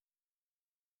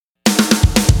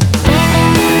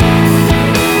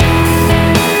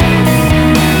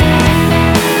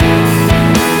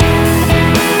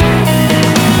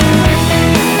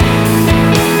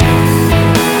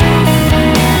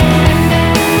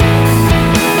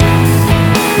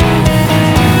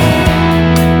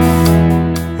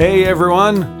Hey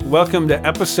everyone, welcome to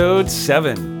episode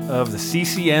 7 of the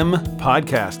CCM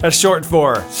podcast. That's short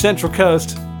for Central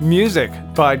Coast Music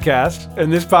Podcast.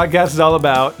 And this podcast is all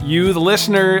about you, the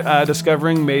listener,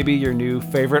 discovering maybe your new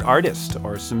favorite artist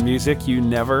or some music you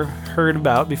never heard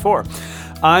about before.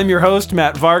 I'm your host,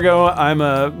 Matt Vargo. I'm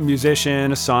a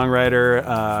musician, a songwriter,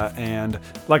 and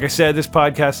like I said, this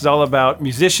podcast is all about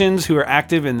musicians who are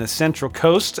active in the Central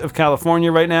Coast of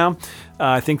California right now.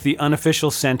 I think the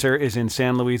unofficial center is in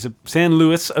San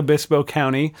Luis Obispo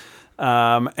County.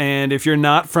 And if you're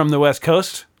not from the West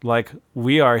Coast, like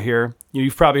we are here,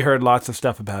 you've probably heard lots of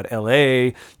stuff about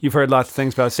LA. You've heard lots of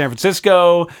things about San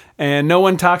Francisco, and no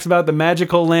one talks about the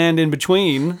magical land in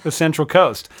between the Central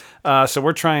Coast. So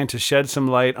we're trying to shed some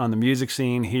light on the music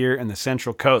scene here in the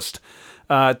Central Coast.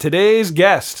 Today's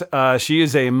guest, she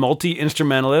is a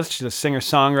multi-instrumentalist. She's a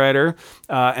singer-songwriter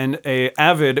and a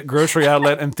avid grocery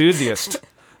outlet enthusiast,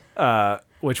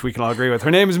 which we can all agree with.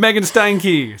 Her name is Megan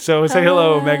Steinke. So say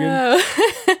hello, Megan.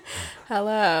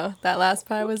 Hello. That last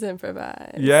part was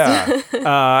improvised.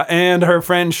 Yeah. And her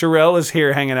friend Sherelle is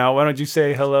here hanging out. Why don't you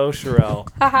say hello, Sherelle?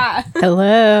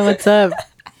 Hello. What's up?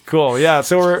 Cool. Yeah.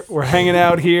 So we're hanging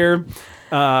out here,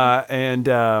 and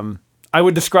I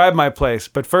would describe my place,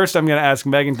 but first I'm going to ask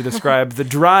Megan to describe the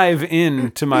drive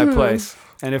in to my place,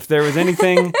 and if there was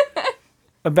anything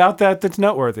about that that's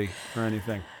noteworthy or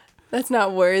anything. That's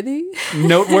not worthy.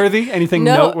 Noteworthy? Anything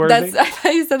noteworthy? I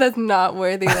thought you said that's not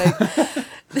worthy. Like,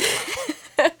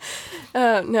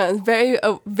 no, it's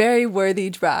a very worthy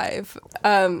drive.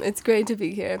 It's great to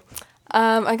be here.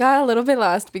 I got a little bit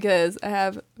lost because I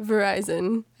have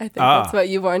Verizon. I think that's what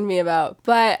you warned me about.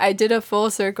 But I did a full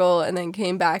circle and then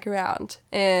came back around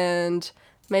and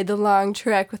made the long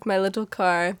trek with my little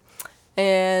car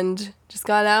and just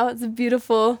got out. It's a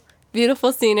beautiful,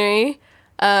 beautiful scenery.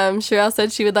 Sherelle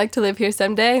said she would like to live here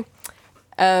someday.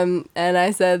 And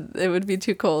I said it would be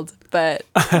too cold. But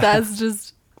that's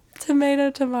just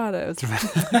tomatoes,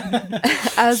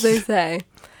 as they say.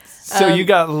 So you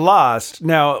got lost.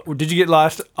 Now, did you get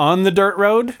lost on the dirt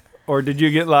road, or did you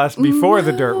get lost before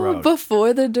the dirt road?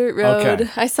 Before the dirt road. Okay.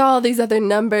 I saw all these other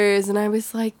numbers, and I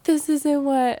was like, this isn't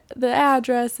what the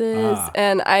address is.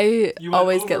 And I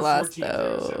always get lost,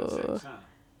 though.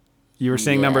 You were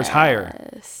seeing numbers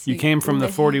higher. You came from the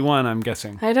 41, I'm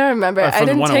guessing. I don't remember. I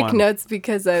didn't take notes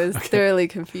because I was thoroughly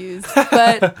confused.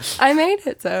 But I made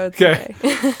it, so it's okay.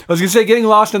 I was going to say, getting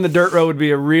lost on the dirt road would be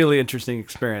a really interesting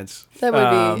experience. That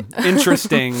would be.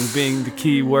 Interesting being the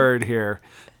key word here.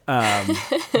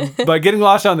 But getting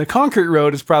lost on the concrete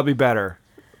road is probably better,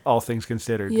 all things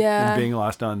considered, than being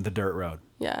lost on the dirt road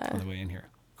on the way in here.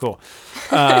 Cool.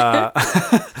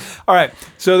 All right.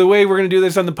 So the way we're going to do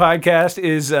this on the podcast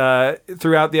is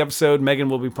throughout the episode, Megan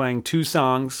will be playing 2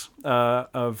 songs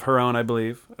of her own, I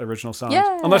believe, original songs.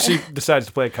 Yeah. Unless she decides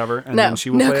to play a cover, and then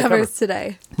she will play a cover. No covers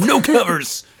today. No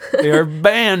covers. They are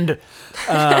banned.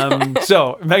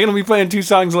 So Megan will be playing 2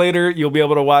 songs later. You'll be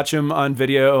able to watch them on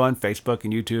video on Facebook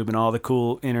and YouTube and all the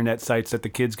cool internet sites that the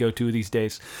kids go to these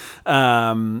days.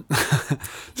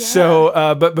 So,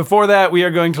 but before that, we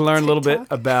are going to learn a little bit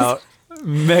about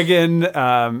Megan,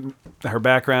 her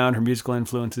background, her musical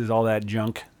influences, all that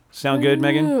junk. Sound good,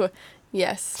 Megan?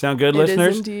 Yes. Sound good,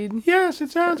 listeners? It is indeed. Yes,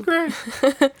 it sounds great.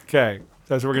 Okay,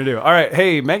 that's what we're going to do. All right,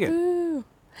 hey, Megan. Ooh.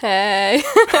 Hey.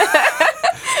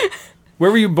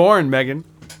 Where were you born, Megan?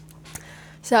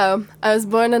 So, I was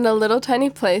born in a little tiny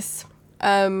place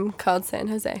called San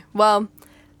Jose. Well,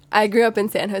 I grew up in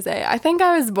San Jose. I think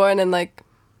I was born in, like,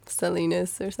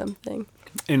 Salinas or something.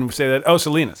 And say that,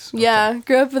 Salinas. Okay. Yeah,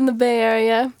 grew up in the Bay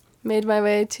Area. Made my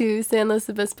way to San Luis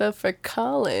Obispo for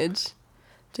college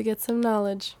to get some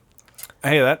knowledge.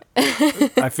 Hey,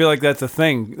 I feel like that's a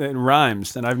thing. It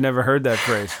rhymes, and I've never heard that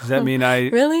phrase. Does that mean I...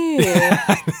 Really?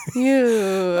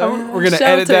 We're going to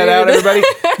edit that out, everybody.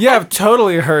 Yeah, I've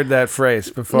totally heard that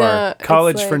phrase before. No,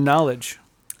 college for knowledge.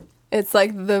 It's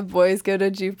like the boys go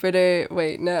to Jupiter.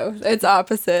 Wait, no. It's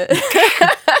opposite.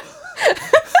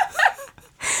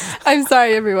 I'm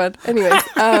sorry, everyone.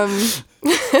 Anyways.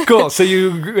 Cool. So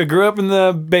you grew up in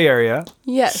the Bay Area.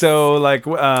 Yes. So, like,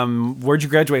 where'd you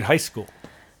graduate high school?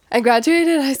 I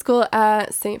graduated high school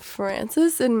at St.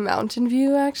 Francis in Mountain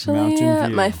View, actually. Mountain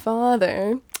View. My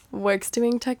father works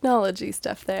doing technology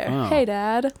stuff there. Oh. Hey,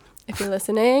 Dad, if you're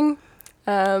listening.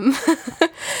 And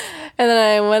then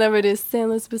I went over to San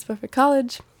Luis Obispo for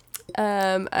college.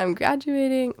 I'm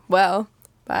graduating. Well,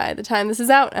 by the time this is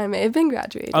out, I may have been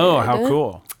graduating. Oh, how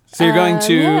cool. So you're going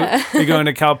to are you going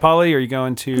to Cal Poly, or are you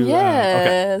going to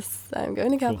Yes, I'm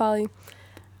going to Cal Poly.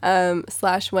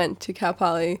 / went to Cal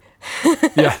Poly.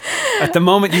 Yeah. At the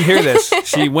moment you hear this,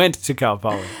 she went to Cal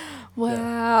Poly. Wow.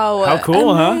 Wow. How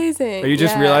cool, Amazing. huh? Are you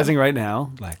just realizing right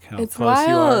now, like how it's close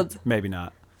wild. you are? Maybe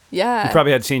not. Yeah. You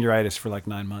probably had senioritis for like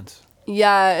 9 months.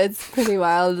 Yeah, it's pretty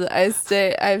wild. I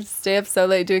stay up so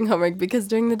late doing homework because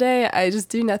during the day I just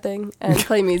do nothing and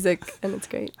play music, and it's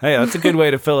great. Hey, that's a good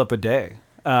way to fill up a day.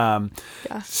 Yeah.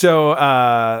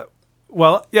 So,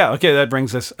 well, yeah, okay, that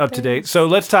brings us up to date. So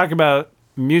let's talk about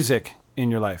music in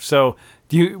your life. So,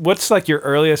 what's like your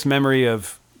earliest memory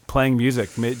of playing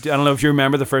music? I don't know if you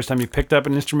remember the first time you picked up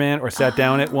an instrument or sat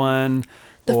down at one.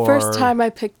 The first time I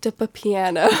picked up a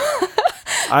piano.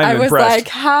 I was impressed. Like,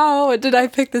 how did I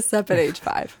pick this up at age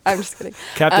 5? I'm just kidding.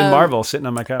 Captain Marvel sitting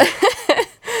on my couch.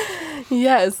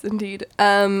 Yes, indeed.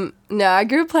 No, I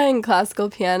grew up playing classical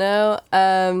piano,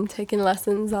 taking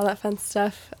lessons, all that fun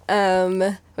stuff,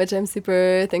 which I'm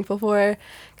super thankful for.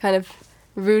 Kind of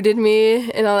rooted me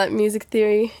in all that music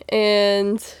theory,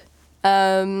 and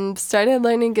started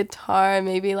learning guitar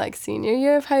maybe like senior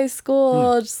year of high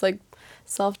school, just like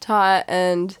self-taught,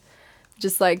 and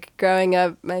just like growing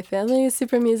up, my family is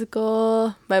super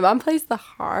musical. My mom plays the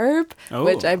harp,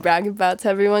 which I brag about to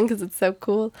everyone because it's so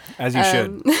cool. As you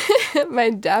should.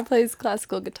 My dad plays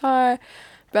classical guitar.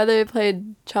 Brother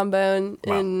played trombone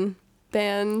in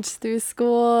band through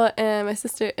school. And my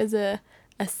sister is a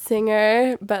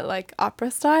singer, but like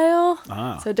opera style.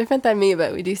 So different than me,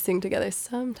 but we do sing together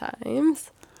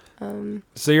sometimes.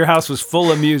 So your house was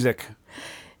full of music.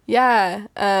 Yeah.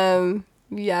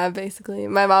 Yeah, basically.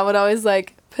 My mom would always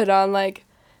like put on like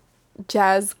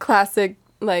jazz classic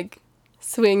like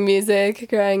swing music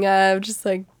growing up, just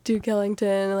like Duke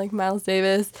Ellington, like Miles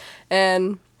Davis,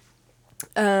 and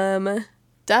Dad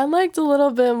liked a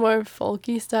little bit more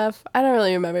folky stuff. I don't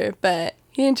really remember, but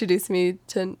he introduced me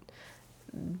to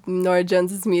Norah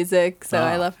Jones's music, so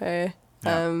I love her.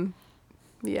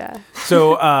 Yeah.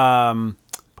 So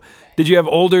did you have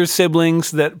older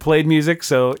siblings that played music?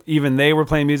 So even they were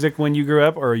playing music when you grew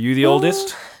up, or are you the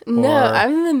oldest? No,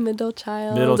 I'm the middle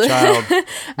child. Middle child.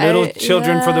 Middle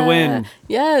children for the win.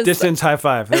 Yes. Distance high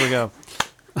five. There we go.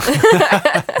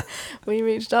 We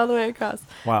reached all the way across.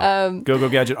 Wow. Go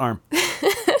Gadget arm.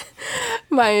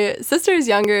 My sister is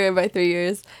younger by 3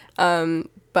 years,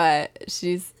 but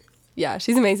she's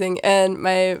amazing. And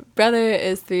my brother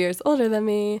is 3 years older than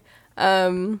me.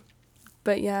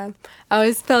 But yeah, I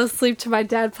always fell asleep to my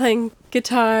dad playing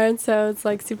guitar, and so it's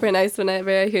like super nice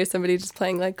whenever I hear somebody just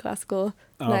playing like classical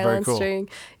nylon string.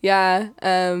 Yeah.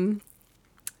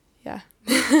 Yeah.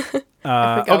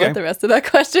 I forgot what the rest of that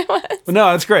question was. Well,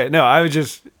 no, that's great. No, I was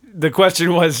just, the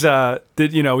question was,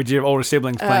 would you have older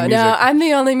siblings playing music? No, I'm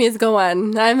the only musical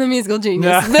one. I'm the musical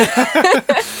genius.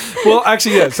 Well,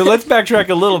 actually, yeah. So let's backtrack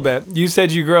a little bit. You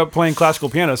said you grew up playing classical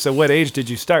piano. So what age did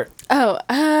you start?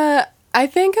 I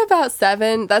think about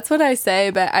 7. That's what I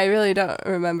say, but I really don't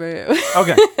remember.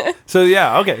 Okay. So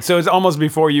yeah, okay. So it's almost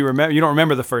before you remember. You don't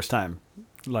remember the first time.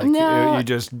 Like you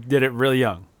just did it really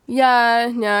young.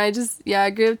 Yeah, no, I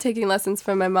grew up taking lessons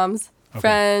from my mom's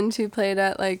friend who played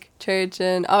at like church,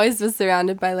 and always was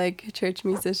surrounded by like church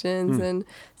musicians and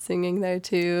singing there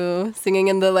too. Singing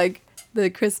in the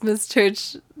Christmas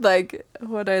church, like,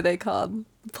 what are they called?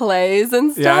 Plays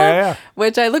and stuff. Yeah.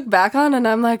 Which I look back on and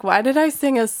I'm like, why did I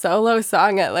sing a solo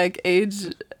song at like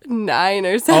age 9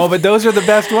 or something? Oh, but those are the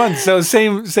best ones. So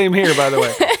same here, by the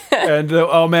way. And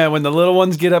oh man, when the little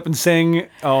ones get up and sing,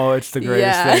 oh, it's the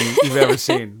greatest thing you've ever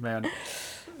seen, man.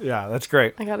 Yeah, that's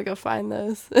great. I gotta go find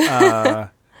those.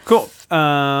 Cool.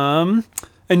 And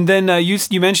then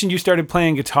you mentioned you started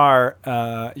playing guitar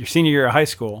your senior year of high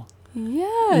school.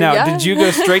 Yeah. Now, did you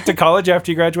go straight to college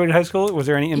after you graduated high school? Was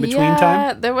there any in between time?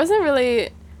 Yeah, there wasn't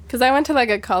really, because I went to like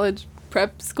a college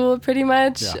prep school pretty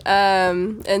much. Yeah.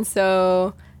 And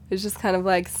so it was just kind of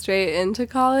like straight into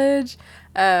college.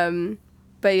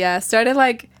 But yeah, started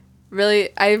like really,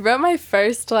 I wrote my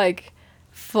first like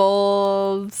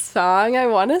full song, I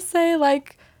want to say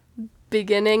like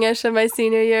beginning-ish of my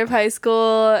senior year of high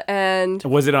school. And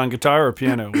was it on guitar or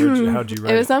piano? How'd you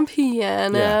write it? It was on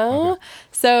piano. Yeah, okay.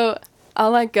 So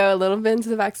I'll like go a little bit into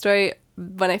the backstory.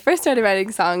 When I first started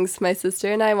writing songs, my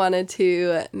sister and I wanted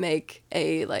to make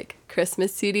a like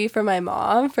Christmas CD for my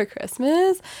mom for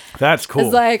Christmas. That's cool.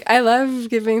 It's like, I love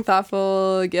giving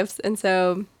thoughtful gifts, and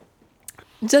so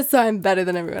just so I'm better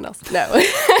than everyone else. No.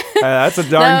 That's a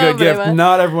darn good gift.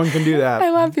 Not everyone can do that.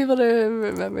 I want people to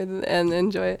remember and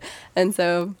enjoy it. And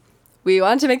so we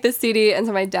wanted to make this CD, and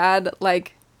so my dad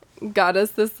like got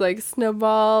us this like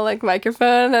snowball like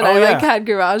microphone, and like had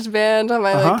GarageBand on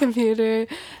my like computer,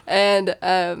 and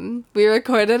we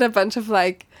recorded a bunch of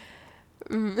like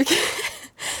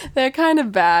they're kind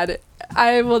of bad.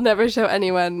 I will never show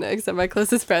anyone except my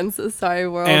closest friends. Sorry,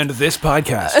 world. And this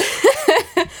podcast.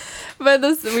 But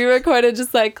we recorded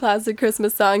just like classic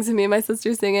Christmas songs and me and my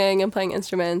sister singing and playing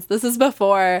instruments. This is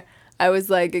before I was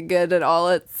like good at all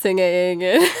at singing,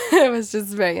 and it was just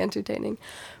very entertaining.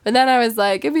 But then I was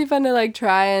like, it'd be fun to like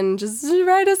try and just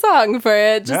write a song for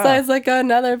it, just as like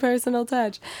another personal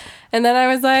touch. And then I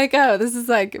was like, oh, this is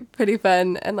like pretty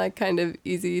fun and like kind of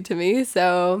easy to me.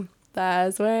 So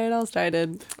that's where it all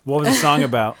started. What was the song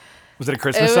about? Was it a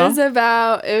Christmas song?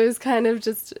 It was kind of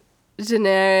just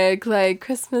generic, like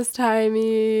Christmas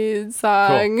timey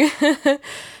song. Cool.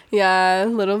 Yeah, a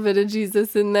little bit of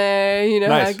Jesus in there. You know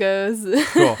how it goes.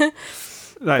 Cool.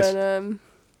 Nice. But,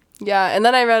 yeah, and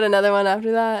then I wrote another one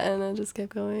after that, and it just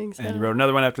kept going. So. And you wrote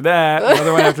another one after that,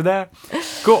 another one after that.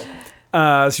 Cool.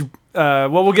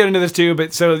 Well, we'll get into this too,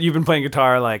 but so you've been playing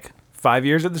guitar like 5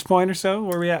 years at this point or so?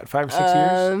 Where are we at? 5 or 6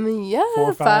 years? Yeah, 4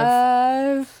 or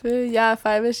 5. Yeah,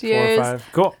 5-ish years. 4 or 5.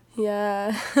 Cool.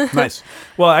 Yeah. Nice.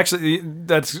 Well, actually,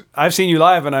 I've seen you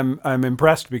live, and I'm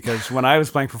impressed because when I was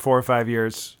playing for 4 or 5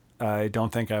 years, I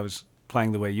don't think I was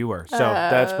playing the way you were. So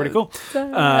that's pretty cool.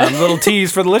 Little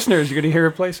tease for the listeners. You're going to hear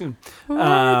her play soon.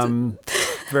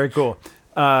 Very cool.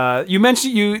 You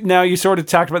mentioned you sort of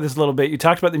talked about this a little bit. You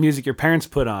talked about the music your parents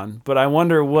put on, but I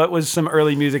wonder what was some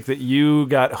early music that you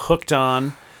got hooked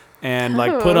on and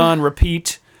like put on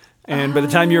repeat. And by the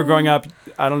time you were growing up,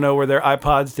 I don't know, were there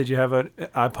iPods? Did you have an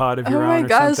iPod of your own or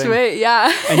something? Oh my gosh, wait,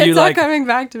 yeah. And it's all coming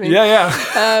back to me. Yeah.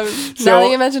 Now that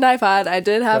you mentioned iPod, I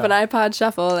did have an iPod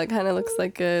Shuffle that kind of looks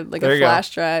like a flash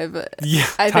drive. Yeah,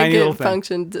 I think it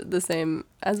functioned the same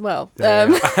as well. But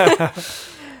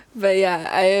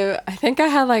yeah, I think I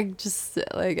had like just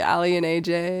like Ali and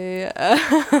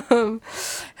AJ,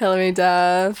 Hilary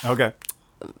Duff. Okay.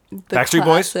 The Backstreet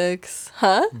classics. Boys?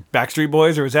 Huh? Backstreet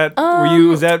Boys, or was that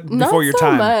was that before your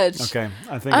time? Not so much. Okay,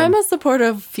 I think I'm a supporter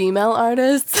of female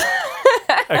artists.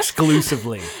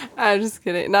 Exclusively. I'm just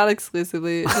kidding. Not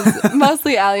exclusively. Just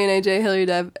mostly Ali and AJ, Hilary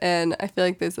Duff, and I feel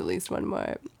like there's at least one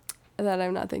more that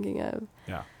I'm not thinking of.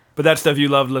 Yeah. But that stuff you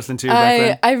loved listening to back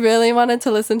then? I really wanted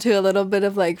to listen to a little bit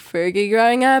of like Fergie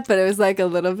growing up, but it was like a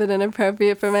little bit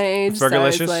inappropriate for my age. Fergalicious?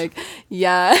 So I was like,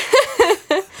 yeah.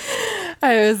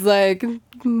 I was like,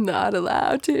 not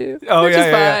allowed to. Oh, which yeah,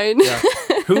 is fine. Yeah.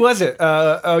 Who was it?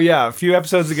 A few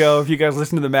episodes ago, if you guys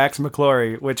listened to the Max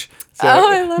McClory, which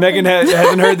Megan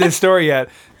hasn't heard this story yet,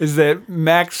 is that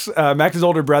Max's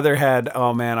older brother had,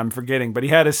 I'm forgetting, but he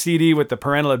had a CD with the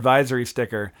parental advisory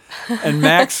sticker, and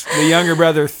Max, the younger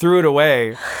brother, threw it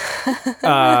away.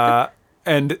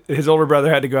 And his older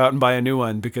brother had to go out and buy a new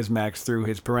one because Max threw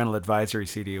his parental advisory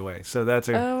CD away. So that's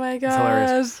oh my gosh.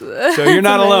 Hilarious. So you're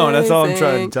not alone. That's all I'm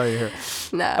trying to tell you here.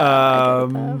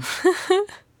 No.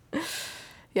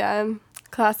 Yeah,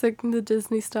 classic the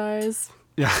Disney stars.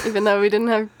 Yeah. Even though we didn't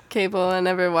have cable and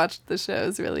never watched the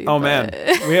shows really. Oh man,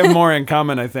 we have more in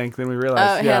common I think than we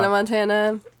realized. Hannah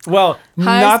Montana. Well,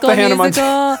 not the Hannah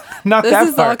Montana. Not that part.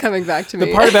 This is all coming back to me.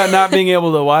 The part about not being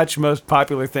able to watch most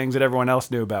popular things that everyone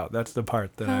else knew about. That's the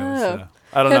part that I was.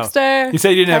 I don't Hipster, know. You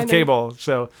said you didn't have cable,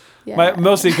 so yeah.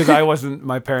 Mostly because I wasn't.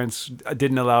 My parents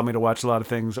didn't allow me to watch a lot of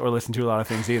things or listen to a lot of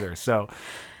things either. So,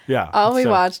 yeah. All we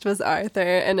watched was Arthur,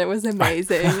 and it was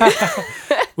amazing.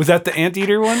 Was that the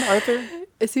anteater one, Arthur?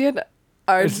 Is he an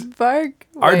aardvark?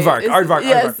 Aardvark.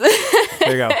 Yes.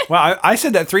 There you go. Well, I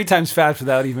said that 3 times fast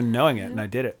without even knowing it, and I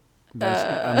did it.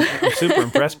 I'm super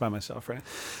impressed by myself, right?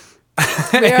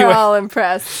 We are all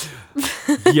impressed.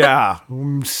 Yeah,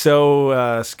 I'm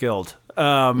so skilled.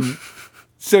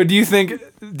 So do you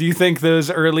think those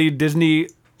early Disney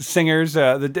singers,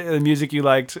 the music you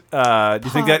liked, do you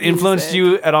think that influenced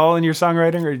you at all in your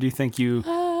songwriting, or do you think you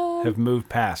have moved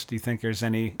past? Do you think there's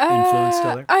any influence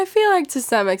still there? I feel like to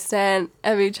some extent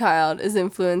every child is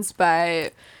influenced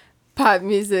by pop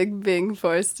music being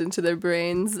forced into their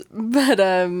brains, but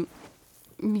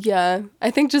yeah, I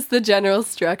think just the general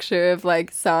structure of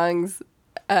like songs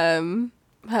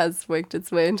has worked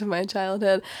its way into my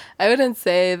childhood. I wouldn't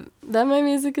say that my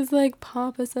music is like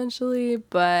pop essentially,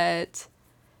 but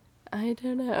I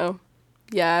don't know.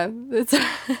 Yeah, it's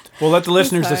well, let the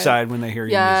listeners decide when they hear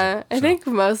your music. Yeah, I think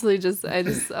mostly I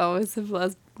just always have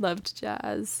loved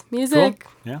jazz music.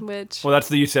 Cool. Yeah. Which that's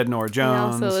you said Nora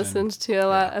Jones. I also listened to a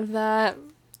lot of that.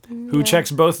 Who checks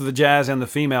both the jazz and the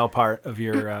female part of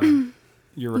your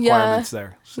requirements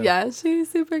there. So. Yeah,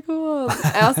 she's super cool.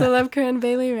 I also love Corinne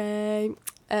Bailey Rae,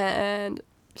 and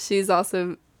she's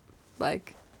also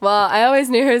like, well, I always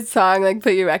knew her song like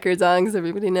 "Put Your Records On" because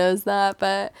everybody knows that,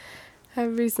 but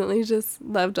I've recently just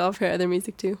loved all of her other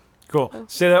music too. Cool.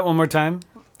 Say that one more time.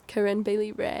 Corinne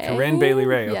Bailey Ray. Corinne Bailey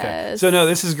Ray. Okay. Yes. So no,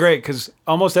 this is great because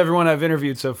almost everyone I've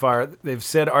interviewed so far, they've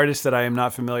said artists that I am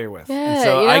not familiar with. Yeah, And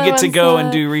so I get to once, go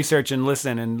and do research and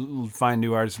listen and find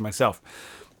new artists myself.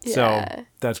 Yeah. So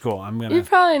that's cool. I'm gonna. You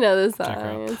probably know the check her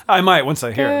out. song. I might once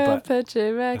I hear it, Girl, but put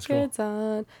your cool. records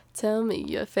on. Tell me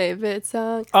your favorite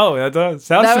song. oh, that does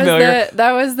sounds familiar.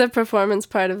 That was the performance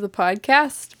part of the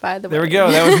podcast, by the way. There we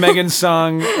go. That was Megan's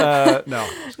song. No,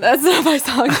 That's not my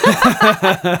song.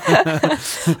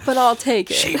 But I'll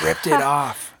take it. she ripped it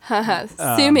off.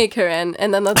 Sue me, Corinne,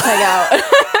 and then let's hang out.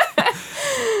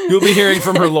 You'll be hearing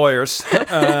from her lawyers.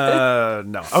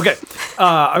 No. Okay.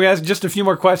 I'm going to ask just a few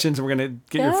more questions and we're going to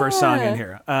get your first song in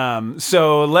here.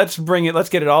 So let's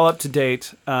get it all up to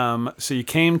date. So you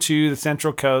came to the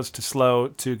Central Coast to SLO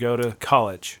to go to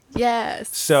college.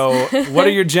 Yes. So what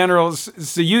are your generals?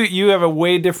 So you have a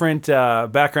way different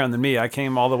background than me. I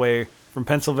came all the way from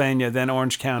Pennsylvania, then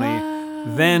Orange County,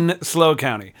 then SLO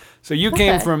County. So you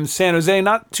came from San Jose,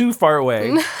 not too far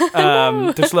away,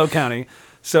 to SLO County.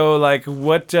 So, like,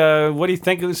 what do you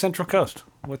think of the Central Coast?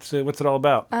 What's it all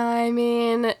about? I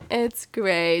mean, it's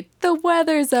great. The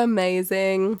weather's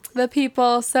amazing. The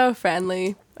people, so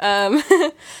friendly.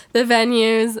 The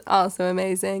venues, also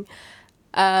amazing.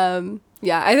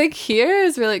 Yeah, I think here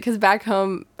is really, because back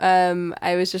home,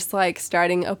 I was just, like,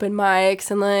 starting open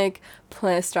mics and, like,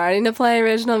 starting to play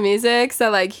original music. So,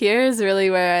 like, here is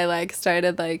really where I, like,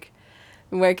 started, like,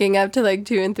 working up to like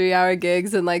 2 and 3 hour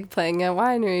gigs and like playing at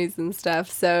wineries and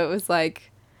stuff. So it was like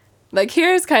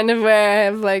here's kind of where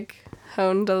I've like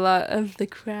honed a lot of the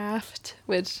craft,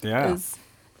 which is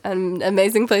an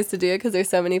amazing place to do it because there's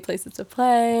so many places to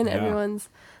play and everyone's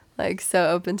like so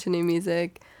open to new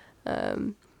music.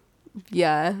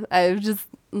 Yeah, I've just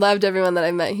loved everyone that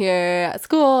I met here at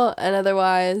school and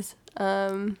otherwise.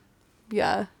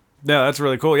 Yeah, that's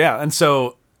really cool. Yeah, and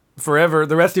so forever,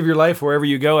 the rest of your life, wherever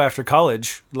you go after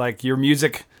college, like your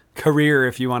music career,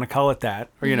 if you want to call it that,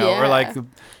 or or like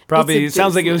probably it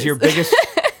sounds like it was your biggest.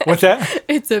 What's that?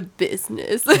 It's a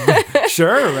business.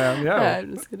 Sure, man. Yeah.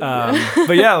 I'm just kidding.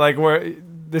 But yeah, like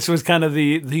this was kind of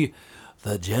the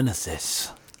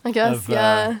genesis. I guess.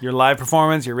 Of your live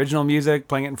performance, your original music,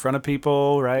 playing it in front of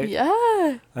people, right?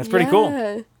 Yeah. That's pretty cool.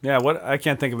 Yeah. I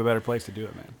can't think of a better place to do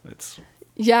it, man. It's.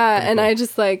 Yeah, and cool. I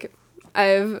just like.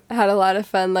 I've had a lot of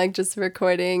fun, like, just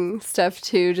recording stuff,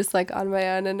 too, just, like, on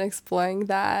my own and exploring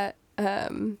that,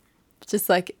 just,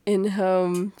 like,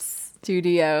 in-home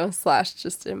studio /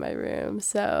 just in my room,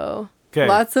 so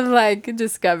lots of, like,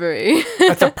 discovery.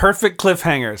 That's a perfect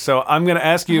cliffhanger, so I'm going to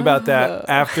ask you about that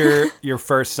after your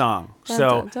first song.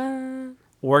 So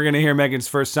we're going to hear Megan's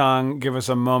first song. Give us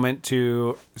a moment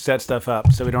to set stuff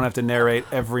up so we don't have to narrate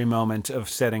every moment of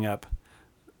setting up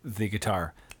the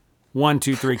guitar. 1,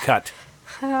 2, 3, cut.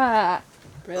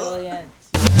 Brilliant.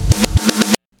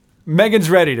 Megan's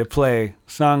ready to play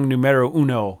song numero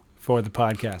uno for the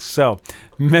podcast. So,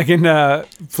 Megan,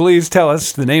 please tell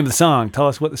us the name of the song. Tell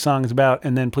us what the song is about,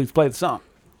 and then please play the song.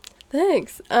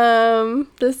 Thanks.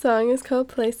 This song is called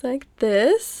Place Like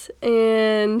This,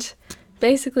 and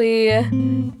basically,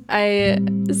 I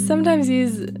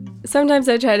sometimes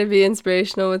I try to be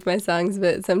inspirational with my songs,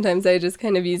 but sometimes I just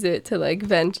kind of use it to like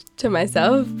vent to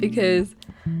myself because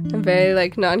I'm very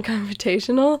like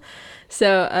non-confrontational.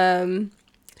 So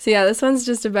yeah, this one's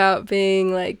just about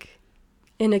being like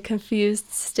in a confused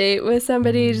state with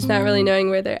somebody, just not really knowing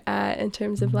where they're at in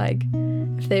terms of like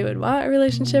if they would want a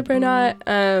relationship or not.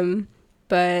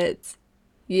 But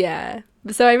yeah.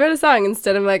 So I wrote a song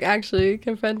instead of like actually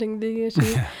confronting the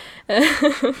issue.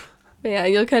 But yeah,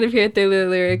 you'll kind of hear it through the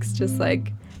lyrics, just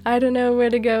like, I don't know where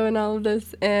to go in all of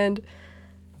this. And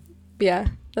yeah,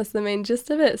 that's the main gist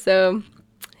of it. So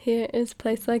here is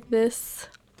Place Like This.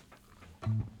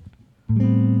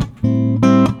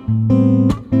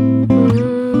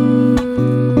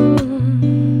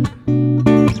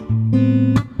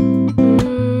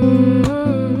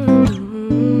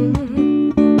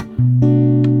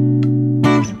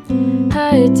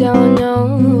 I don't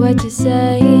know what to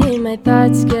say. My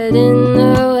thoughts get in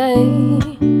the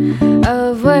way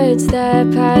of words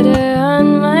that patter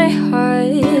on my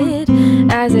heart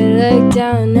as I look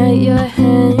down at your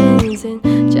hands and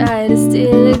try to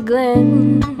steal a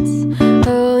glance.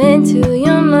 Oh, into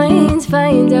your minds,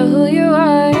 find out who you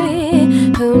are.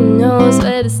 Who knows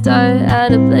where to start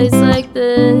at a place like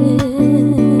this?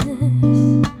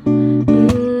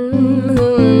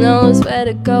 Who knows where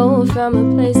to go from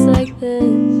a place like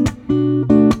this?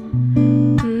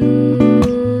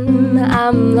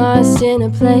 I'm lost in a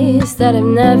place that I've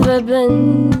never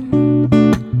been.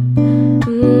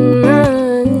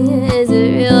 Is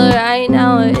it real right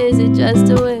now or is it just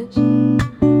a wish?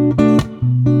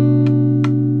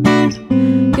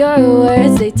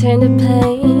 trying to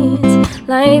paint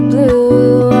light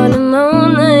blue on a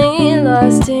moonlight,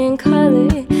 lost in color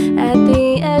at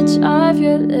the edge of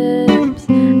your lips.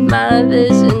 My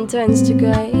vision turns to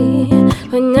gray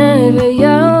whenever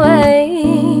you're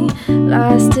away,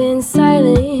 lost in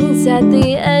silence at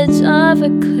the edge of a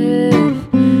cliff.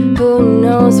 Who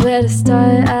knows where to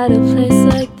start at a place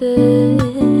like this?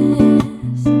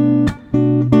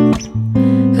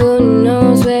 Who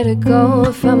knows where to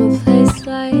go from a place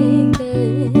like this?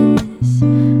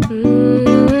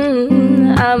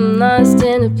 I'm lost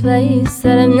in a place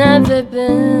that I've never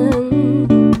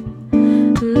been.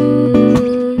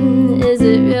 Is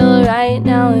it real right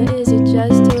now, or is it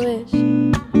just a wish?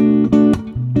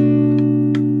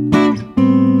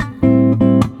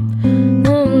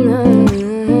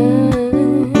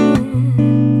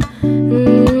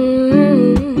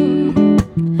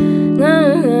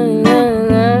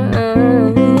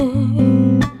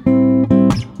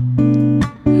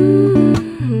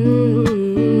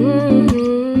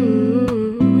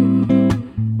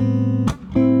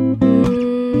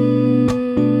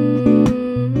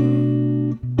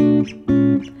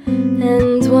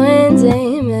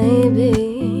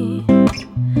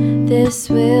 This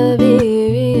will be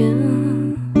real.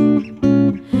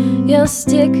 You'll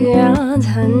stick around,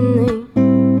 honey,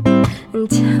 and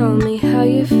tell me how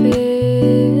you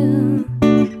feel.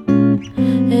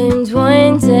 And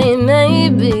one day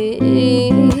maybe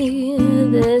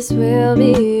this will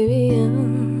be real.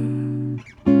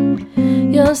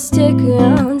 You'll stick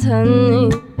around,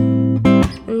 honey,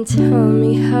 and tell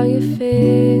me how you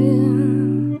feel.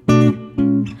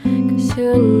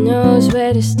 Who knows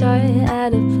where to start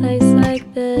at a place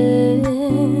like this?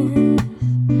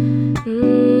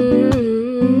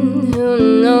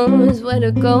 Who knows where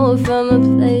to go from a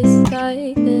place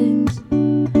like this?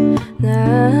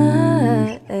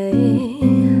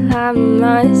 I'm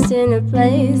lost in a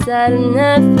place that I've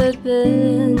never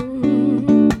been.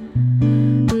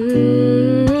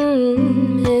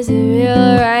 Is it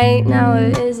real right now, or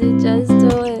is it just a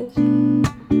wish?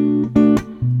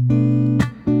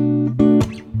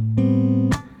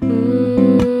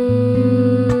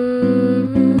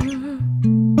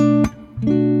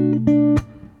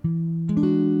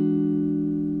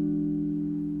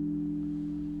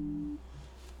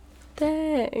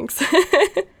 Thanks.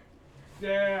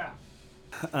 Yeah.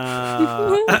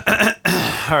 All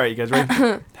right, you guys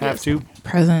ready? Have to.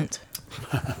 Present.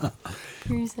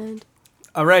 Present.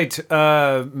 All right,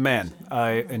 man,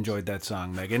 I enjoyed that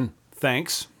song, Megan.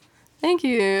 Thanks. Thank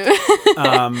you.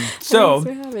 So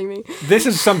Thanks for having me. this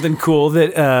is something cool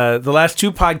that the last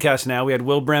two podcasts now, we had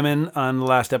Will Bremen on the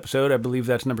last episode. I believe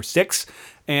that's number 6.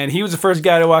 And he was the first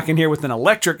guy to walk in here with an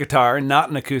electric guitar and not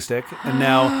an acoustic. And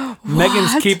now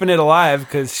Megan's keeping it alive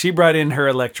because she brought in her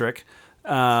electric.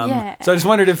 Yeah. So I just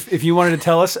wondered if you wanted to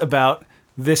tell us about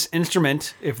this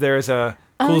instrument, if there's a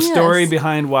cool story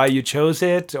behind why you chose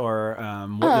it, or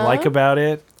what you like about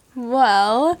it.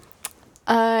 Well,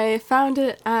 I found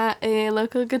it at a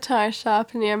local guitar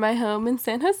shop near my home in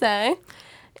San Jose.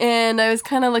 And I was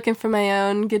kind of looking for my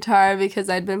own guitar because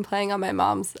I'd been playing on my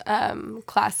mom's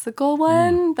classical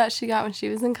one that she got when she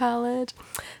was in college.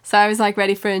 So I was like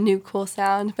ready for a new cool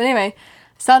sound. But anyway,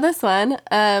 I saw this one,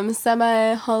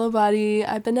 semi hollow body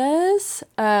Ibanez,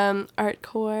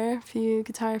 Artcore, for you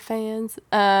guitar fans.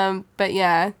 But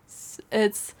yeah,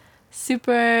 it's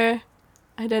super,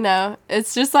 I don't know.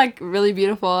 It's just like really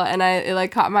beautiful, and it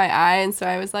like caught my eye, and so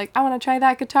I was like, I want to try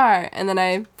that guitar. And then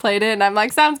I played it, and I'm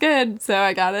like, sounds good. So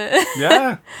I got it.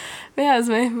 Yeah. But yeah, it was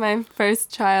my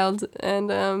first child, and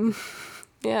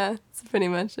yeah, that's pretty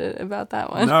much it about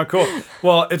that one. No, cool.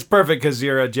 Well, it's perfect because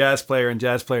you're a jazz player, and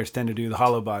jazz players tend to do the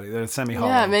hollow body. They're semi-hollow.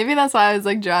 Yeah, maybe that's why I was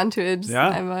like drawn to it. Yeah.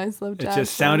 I've always loved jazz. It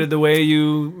just sounded the way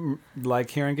you like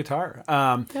hearing guitar.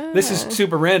 This is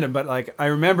super random, but like I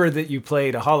remember that you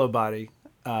played a hollow body.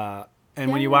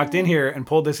 And when you walked in here and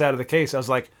pulled this out of the case, I was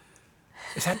like,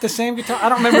 is that the same guitar? I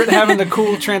don't remember it having the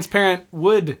cool transparent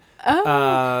wood,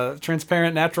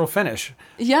 transparent natural finish.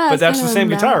 Yeah. But that's the same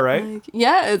guitar, right? Like,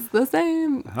 yeah, it's the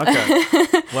same. Okay.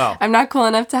 Wow. I'm not cool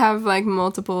enough to have like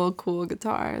multiple cool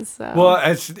guitars. So. Well,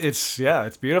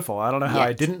 it's beautiful. I don't know how I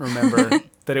Yet. didn't remember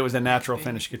that it was a natural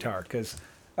finish guitar, because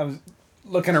I was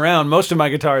looking around. Most of my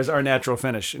guitars are natural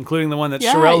finish, including the one that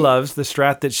Sherelle loves, the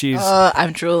Strat that she's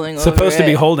I'm drooling over supposed to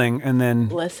be it. holding, and then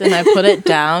Listen, I put it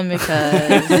down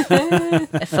because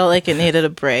I felt like it needed a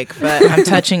break, but I'm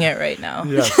touching it right now.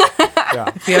 yes,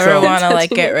 yeah. If you ever want to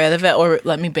like get rid of it or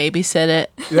let me babysit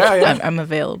it, Yeah. I'm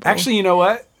available. Actually, you know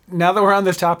what? Now that we're on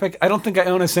this topic, I don't think I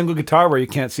own a single guitar where you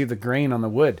can't see the grain on the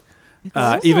wood.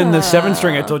 Even the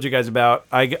 7-string I told you guys about,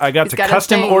 I got to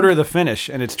custom order the finish,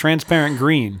 and it's transparent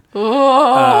green.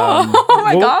 Oh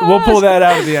my god! We'll pull that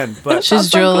out at the end. But she's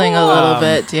drooling a little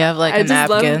bit. Do you have like a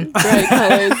napkin? Bright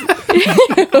colors.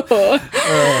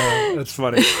 That's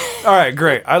funny. All right,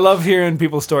 great. I love hearing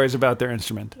people's stories about their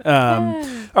instrument. All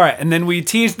right, and then we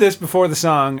teased this before the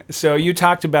song. So you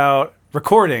talked about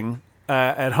recording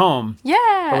at home,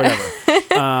 or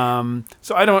whatever.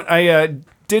 So I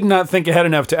did not think ahead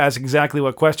enough to ask exactly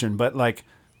what question, but like,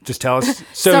 just tell us.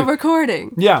 So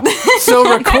recording. Yeah.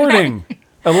 So recording.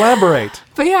 Elaborate.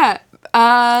 But yeah.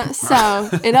 So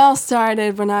it all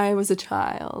started when I was a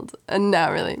child.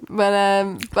 Not really, but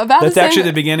about that's actually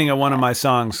the beginning of one of my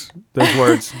songs. Those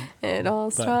words. It all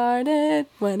started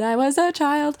when I was a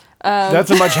child.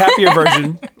 That's a much happier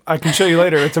version. I can show you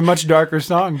later. It's a much darker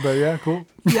song, but yeah, cool.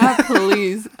 Yeah,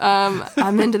 please.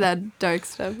 I'm into that dark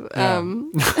stuff.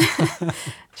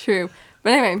 True.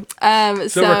 But anyway,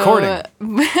 so recording.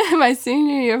 My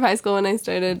senior year of high school, when I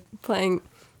started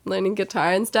learning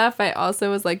guitar and stuff, I also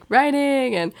was like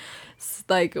writing and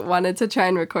like wanted to try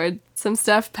and record some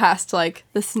stuff past like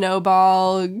the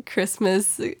Snowball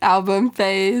Christmas album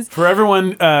phase. For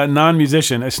everyone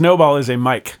non-musician, a Snowball is a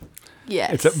mic.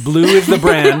 Yes. Blue is the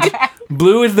brand.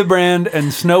 Blue is the brand,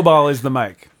 and Snowball is the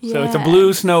mic. So it's a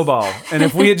blue Snowball. And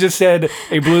if we had just said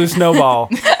a blue Snowball,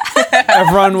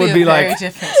 everyone would be like,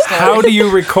 how do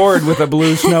you record with a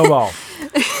blue Snowball?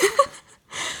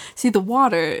 See, the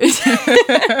water. It's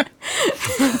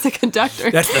a conductor.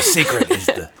 That's the secret, is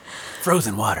the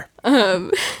frozen water.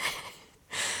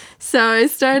 So I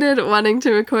started wanting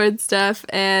to record stuff,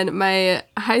 and my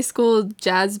high school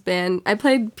jazz band, I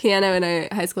played piano in a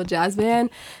high school jazz band,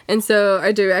 and so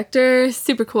our director,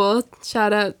 super cool,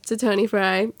 shout out to Tony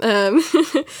Fry,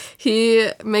 he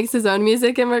makes his own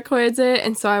music and records it,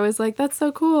 and so I was like, that's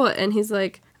so cool, and he's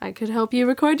like, I could help you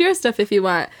record your stuff if you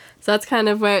want. So that's kind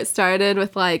of where it started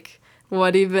with like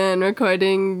what even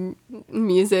recording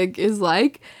music is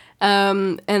like.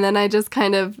 And then I just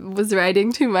kind of was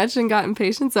writing too much and got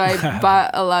impatient. So I bought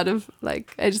a lot of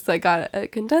I just got a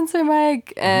condenser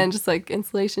mic and just like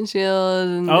insulation shield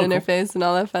and interface and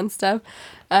all that fun stuff.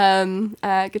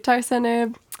 At Guitar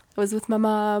Center, I was with my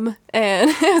mom and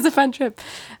it was a fun trip.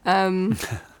 But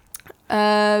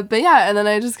yeah, and then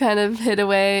I just kind of hid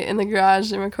away in the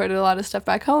garage and recorded a lot of stuff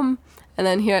back home. And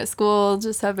then here at school,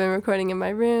 just have been recording in my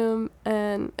room.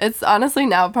 And it's honestly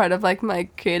now part of like my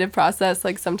creative process.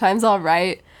 Like sometimes I'll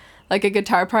write like a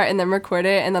guitar part and then record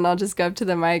it. And then I'll just go up to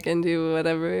the mic and do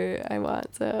whatever I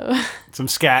want. So some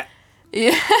scat.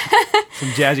 Yeah. Some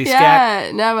jazzy scat.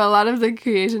 Yeah. No, but a lot of the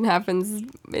creation happens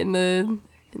in the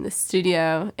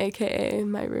studio, aka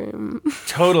my room.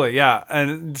 Totally, yeah.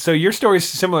 And so your story's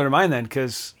similar to mine then,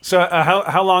 because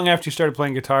how long after you started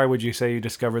playing guitar would you say you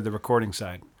discovered the recording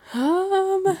side?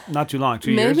 Not too long,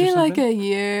 2 years. Maybe like a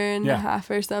year and a half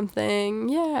or something.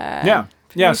 Yeah.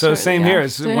 Yeah. So same here.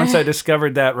 Once I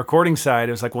discovered that recording side,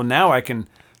 it was like, well, now I can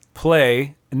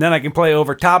play, and then I can play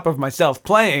over top of myself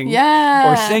playing,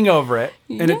 or sing over it,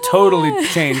 and it totally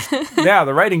changed.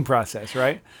 The writing process,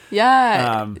 right?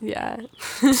 Yeah.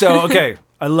 So okay,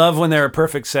 I love when there are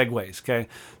perfect segues. Okay,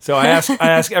 so I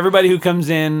ask everybody who comes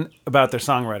in about their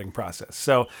songwriting process.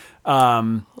 So I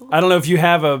don't know if you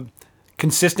have a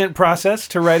consistent process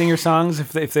to writing your songs,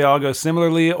 if they all go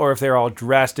similarly, or if they're all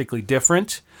drastically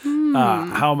different.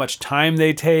 How much time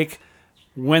they take,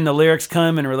 when the lyrics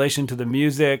come in relation to the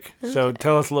music. So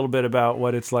tell us a little bit about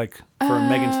what it's like for a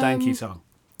Megan Steinke song.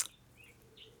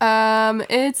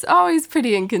 It's always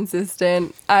pretty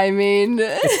inconsistent. I mean,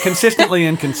 it's consistently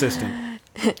inconsistent.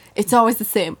 It's always the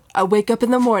same. I wake up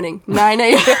in the morning, 9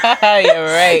 a.m. You're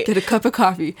right. Get a cup of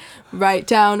coffee, write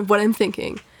down what I'm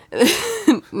thinking.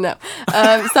 No.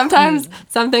 Sometimes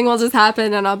something will just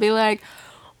happen and I'll be like,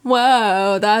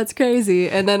 whoa, that's crazy.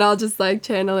 And then I'll just like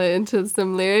channel it into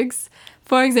some lyrics.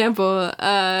 For example,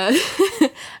 I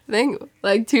think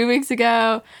like 2 weeks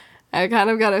ago, I kind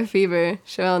of got a fever.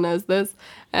 Cheryl knows this.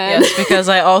 And yes, because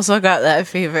I also got that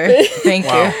fever. Thank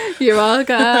you. You're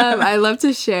welcome. I love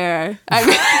to share.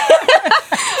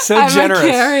 So generous.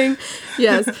 I'm caring.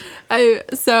 Yes.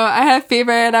 So I had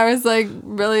fever and I was like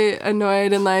really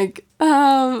annoyed and like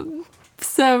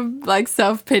so like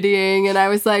self-pitying, and I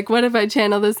was like, what if I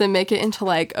channel this and make it into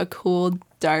like a cool,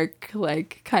 dark,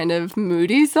 like kind of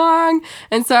moody song?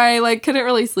 And so I like couldn't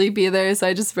really sleep either, so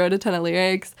I just wrote a ton of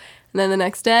lyrics. And then the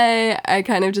next day I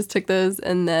kind of just took those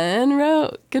and then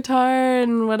wrote guitar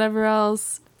and whatever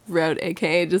else. Wrote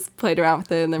aka just played around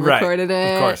with it and then recorded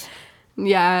it. Of course.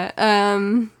 Yeah.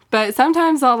 But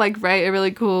sometimes I'll like write a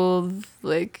really cool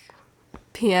like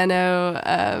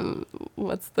piano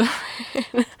what's the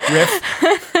riff?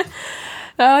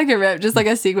 Not like a rip, just like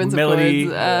a sequence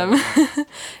melody, of chords.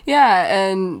 Yeah,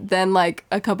 and then like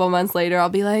a couple months later, I'll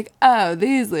be like, oh,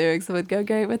 these lyrics would go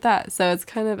great with that. So it's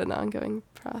kind of an ongoing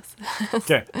process.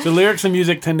 Okay, so lyrics and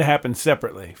music tend to happen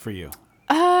separately for you.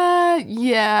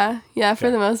 Yeah,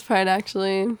 for the most part,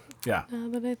 actually. Yeah. Now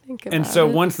that I think about And so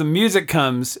it. once the music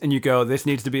comes and you go, this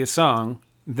needs to be a song,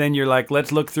 then you're like,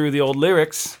 let's look through the old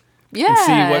lyrics and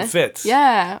see what fits.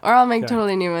 Yeah, or I'll make Okay.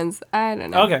 totally new ones. I don't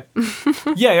know. Okay.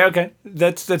 Yeah, okay.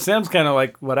 That sounds kind of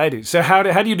like what I do. So how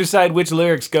do you decide which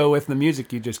lyrics go with the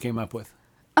music you just came up with?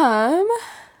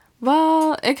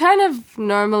 Well, it kind of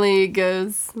normally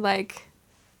goes like,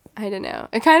 I don't know.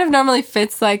 It kind of normally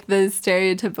fits like the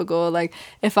stereotypical, like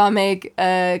if I'll make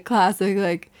a classic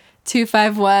like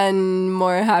 251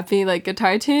 more happy like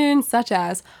guitar tune, such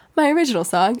as my original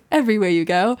song, Everywhere You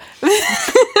Go.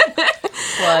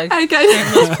 Plug. I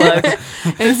kind Plugs.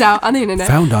 It's out on the internet.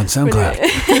 Found on SoundCloud.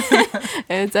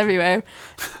 It's everywhere.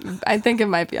 I think it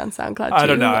might be on SoundCloud too. I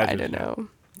don't know. I don't know.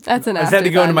 That's an I just had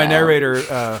to go into my afterthought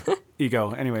now. narrator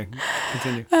ego. Anyway,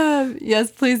 continue.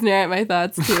 Yes, please narrate my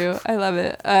thoughts too. I love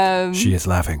it. She is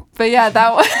laughing. But yeah,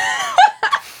 that one.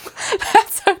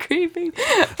 That's so creepy.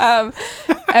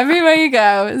 Everywhere You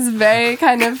Go is very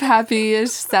kind of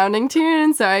happy-ish sounding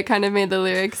tune, so I kind of made the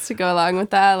lyrics to go along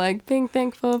with that, like being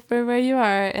thankful for where you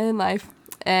are in life.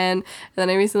 And then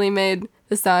I recently made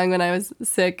the song when I was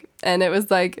sick, and it was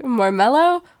like more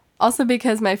mellow. Also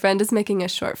because my friend is making a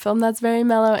short film that's very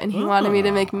mellow, and he wanted me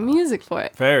to make music for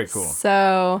it. Very cool.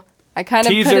 So I kind of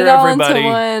put Teaser, it all everybody. into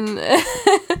one.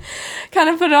 Kind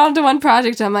of put it all into one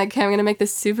project. I'm like, okay, I'm gonna make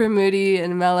this super moody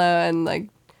and mellow and like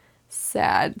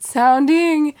sad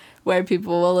sounding, where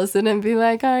people will listen and be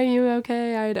like, "Are you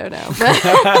okay?" I don't know.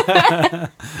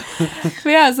 But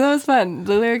yeah, so it was fun.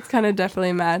 The lyrics kind of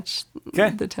definitely match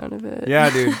the tone of it.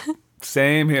 Yeah, dude.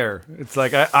 Same here. It's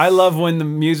like I love when the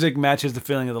music matches the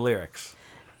feeling of the lyrics.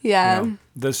 Yeah. You know,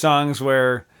 the songs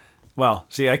where, well,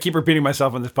 see, I keep repeating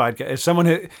myself on this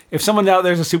podcast. If someone out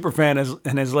there is a super fan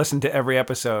and has listened to every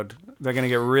episode, they're gonna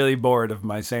get really bored of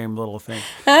my same little thing.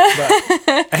 But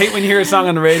I hate when you hear a song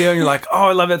on the radio and you're like, "Oh,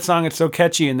 I love that song. It's so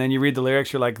catchy," and then you read the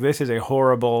lyrics, you're like, "This is a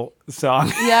horrible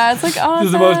song. Yeah, it's like, oh, This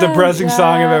is the most depressing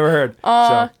song I've ever heard."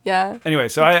 So yeah. anyway,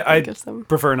 so I Think of some.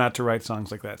 prefer not to write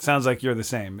songs like that. Sounds like you're the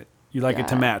same. You like it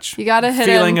to match. You gotta hit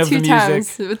feeling them of 2 the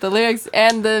times music. with the lyrics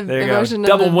and the There you go. emotion.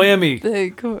 Double of whammy.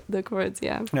 The chords,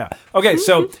 yeah. Yeah. Okay.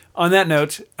 So on that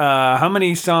note, how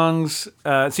many songs?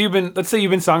 So let's say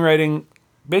you've been songwriting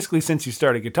basically since you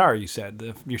started guitar. You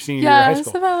said your senior year of Yeah, high it's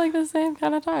school. about like the same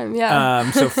kind of time. Yeah.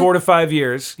 So 4 to 5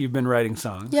 years you've been writing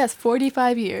songs. Yes,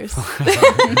 45 years.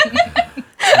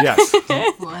 Yes.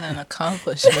 What an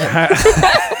accomplishment.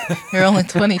 You're only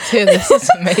 22. This is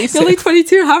amazing. You're only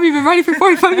 22. How have you been writing for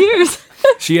 45 years?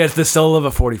 She has the soul of a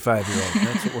 45-year-old.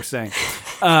 That's what we're saying.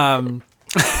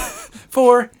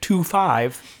 4 to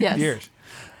 5 Yes. years.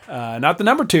 Not the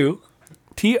number 2.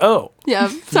 T-O. Yeah.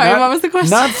 Sorry, what was the question?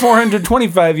 Not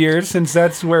 425 years, since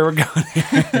that's where we're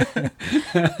going.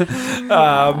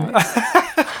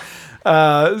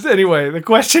 Anyway, the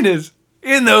question is,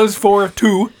 in those 4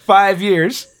 to 5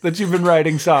 years that you've been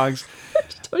writing songs,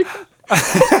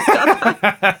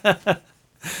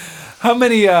 how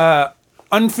many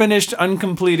unfinished,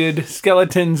 uncompleted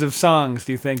skeletons of songs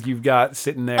do you think you've got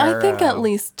sitting there? I think at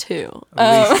least 2.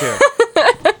 At least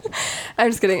 2. I'm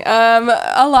just kidding.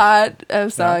 A lot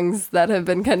of songs that have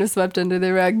been kind of swept under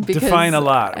the rug because Define a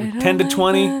lot. I don't 10 to like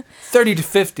 20, that. 30 to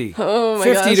 50, Oh my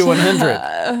 50 to gosh. 100,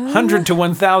 100 to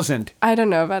 1,000. I don't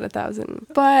know about 1,000,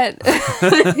 but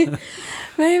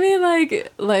maybe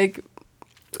like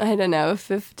I don't know,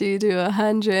 50 to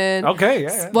 100. Okay,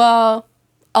 yeah. Well,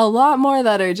 a lot more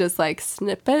that are just like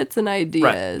snippets and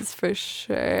ideas for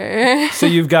sure. So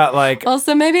you've got like,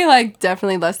 Also, maybe like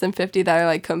definitely less than 50 that are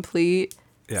like complete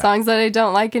songs that I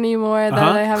don't like anymore that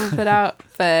I haven't put out,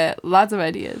 but lots of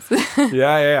ideas.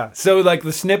 yeah. So like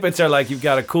the snippets are like you've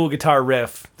got a cool guitar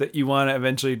riff that you want to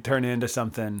eventually turn into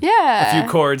something. Yeah. A few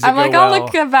chords that I'm like, go well. I'll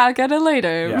look back at it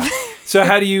later. Yeah. So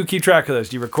how do you keep track of those?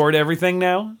 Do you record everything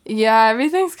now? Yeah,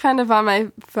 everything's kind of on my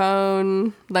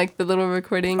phone, like the little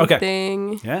recording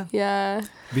thing. Yeah. Yeah.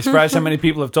 Be surprised how many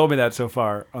people have told me that so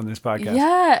far on this podcast.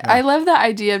 Yeah, I love the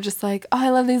idea of just like, oh, I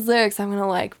love these lyrics. I'm going to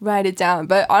like write it down.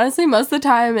 But honestly, most of the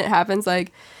time it happens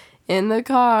like in the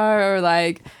car or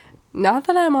like, not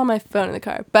that I'm on my phone in the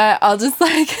car, but I'll just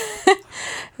like,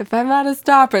 if I'm at a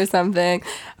stop or something,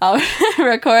 I'll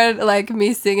record like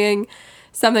me singing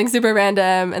something super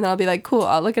random and I'll be like, cool,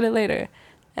 I'll look at it later.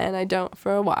 And I don't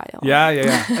for a while. Yeah.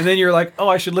 And then you're like, oh,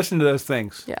 I should listen to those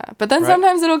things. Yeah. But then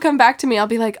sometimes it'll come back to me. I'll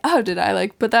be like, oh, did I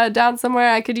like put that down somewhere?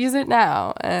 I could use it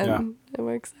now. And it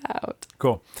works out.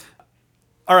 Cool.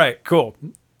 All right, cool.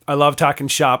 I love talking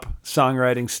shop,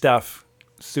 songwriting stuff.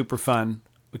 Super fun.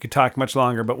 We could talk much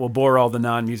longer, but we'll bore all the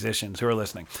non-musicians who are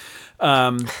listening.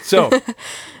 So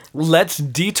let's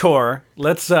detour.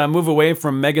 Let's move away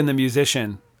from Megan the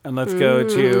musician, and let's go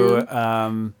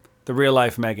to the real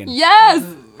life Megan. Yes!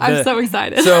 I'm so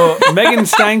excited. So Megan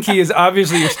Steinke is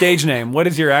obviously your stage name. What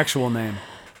is your actual name?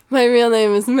 My real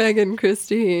name is Megan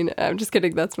Christine. I'm just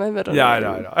kidding. That's my middle name. I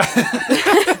know.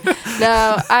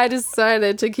 No, I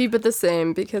decided to keep it the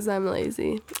same because I'm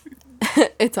lazy.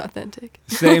 It's authentic.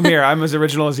 Same here. I'm as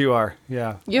original as you are.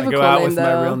 Yeah. You have I a go cool out name, with my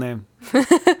though. real name.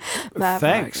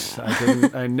 Thanks.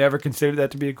 I never considered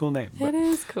that to be a cool name. It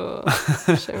is cool.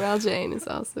 Sherelle Jane is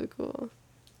also cool.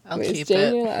 I'll Wait, keep is Jane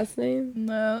it. your last name?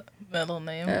 No, middle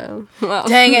name. Oh, well.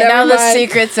 Dang it, never now the mind.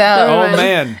 secret's out. Oh, mind.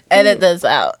 man. Edit this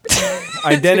out.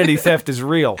 Identity theft is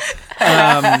real.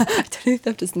 Identity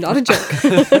theft is not a joke.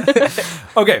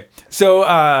 Okay.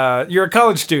 So you're a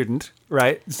college student,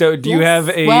 right? So do you have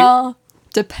a... Well,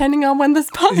 depending on when this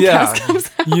podcast comes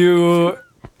out. You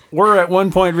were at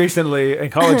one point recently a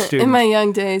college student. In my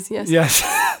young days, yes.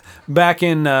 Yes. Back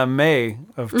in May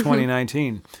of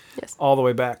 2019. Yes. All the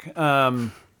way back.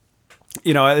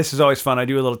 This is always fun. I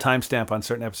do a little timestamp on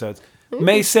certain episodes.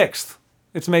 May 6th.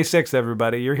 It's May 6th,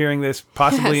 everybody. You're hearing this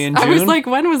possibly in June. I was like,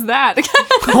 when was that?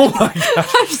 Oh my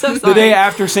gosh. I'm so sorry. The day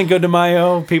after Cinco de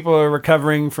Mayo, people are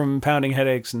recovering from pounding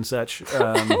headaches and such.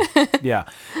 Yeah.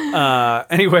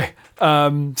 Anyway,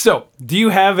 so do you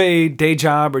have a day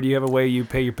job or do you have a way you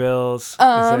pay your bills? Is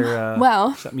there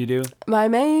well, something you do? My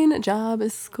main job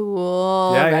is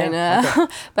school Yeah, now.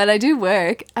 okay. But I do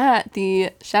work at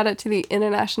shout out to the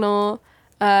International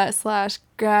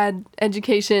 / Grad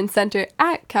Education Center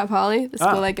at Cal Poly, the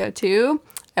school I go to.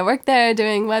 I work there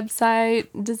doing website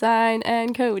design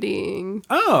and coding.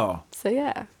 Oh. So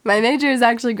yeah, my major is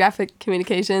actually graphic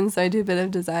communications, so I do a bit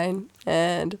of design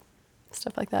and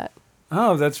stuff like that.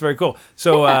 Oh, that's very cool.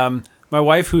 So my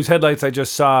wife, whose headlights I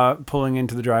just saw pulling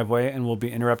into the driveway and will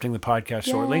be interrupting the podcast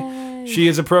shortly, Yay. she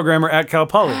is a programmer at Cal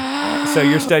Poly. So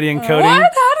you're studying coding. What?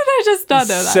 How did I just not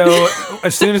know that? So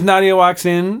as soon as Nadia walks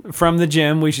in from the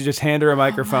gym, we should just hand her a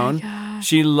microphone.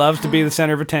 She loves to be the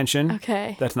center of attention.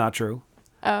 Okay. That's not true.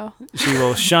 Oh. She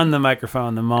will shun the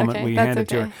microphone the moment Okay, we that's hand it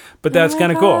to okay. her. But that's Oh my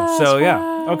kind of cool. So gosh, yeah,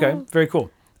 wow. okay, very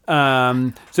cool.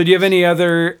 So do you have any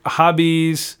other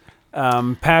hobbies,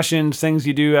 passions, things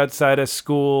you do outside of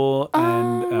school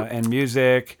and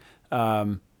music,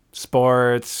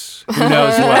 sports? Who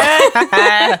knows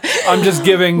what? I'm just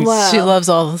giving Wow. She loves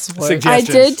all the sports. I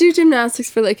suggestions. did do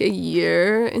gymnastics for like a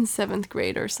year in 7th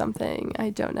grade or something. I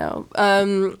don't know.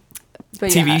 But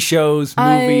TV yeah, shows,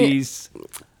 movies.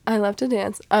 I love to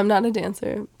dance. I'm not a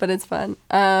dancer, but it's fun.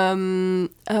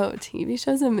 TV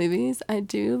shows and movies. I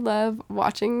do love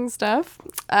watching stuff.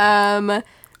 Are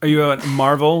you a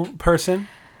Marvel person?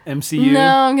 MCU? No,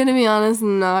 I'm gonna be honest,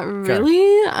 not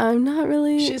really. I'm not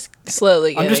really. She's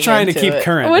slowly I'm just getting trying to into keep it.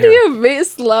 current. What do here. you mean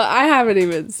slow? I haven't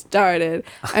even started.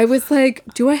 I was like,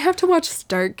 do I have to watch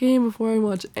Start Game before I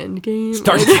watch Endgame?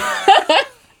 Start.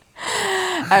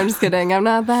 I'm just kidding. I'm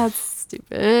not that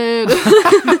stupid.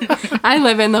 I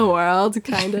live in the world,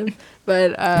 kind of.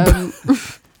 But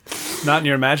Not in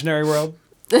your imaginary world?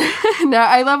 no,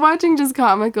 I love watching just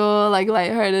comical, like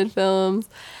lighthearted films,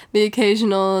 the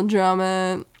occasional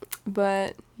drama.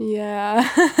 But yeah,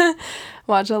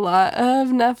 watch a lot of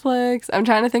Netflix. I'm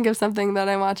trying to think of something that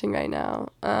I'm watching right now.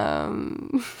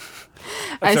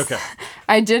 That's okay.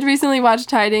 I did recently watch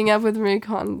Tidying Up with Marie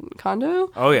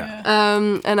Kondo. Oh, yeah.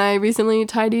 And I recently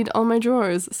tidied all my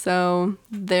drawers. So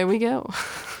there we go.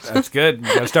 That's good.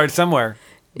 You gotta start somewhere.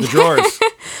 The drawers.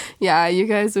 Yeah, you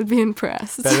guys would be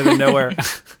impressed. Better than nowhere.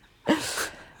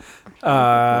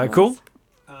 Cool.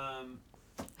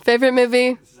 Favorite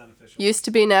movie? Used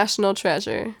to be National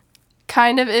Treasure.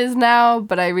 Kind of is now,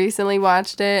 but I recently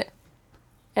watched it.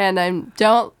 And I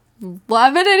don't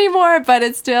love it anymore, but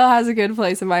it still has a good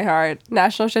place in my heart.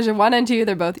 National Treasure 1 and 2,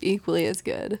 they're both equally as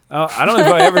good. Oh, I don't know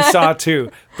if I ever saw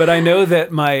 2, but I know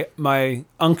that my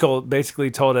uncle basically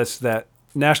told us that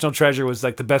National Treasure was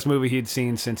like the best movie he'd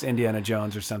seen since Indiana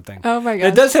Jones or something. Oh my And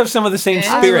gosh. it does have some of the same It's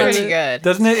spirit, pretty good.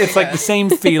 doesn't it? It's like the same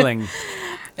feeling.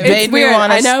 It made me weird.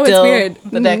 want I to know, it's steal weird.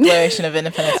 the Declaration of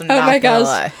Independence. I'm Oh not my gonna gosh.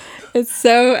 lie. It's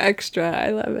so extra.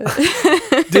 I love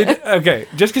it. Okay,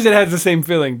 just because it has the same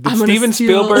feeling, did I'm gonna Steven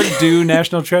steal- Spielberg do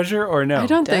National Treasure or no? I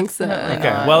don't think so. Definitely Okay,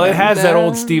 not. well, it has that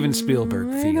old No, Steven Spielberg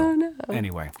I feel. don't know.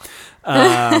 Anyway.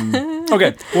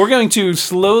 Okay, we're going to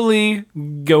slowly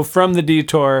go from the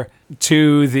detour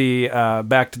to the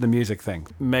back to the music thing.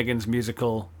 Megan's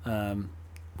musical,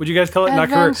 would you guys call it? Not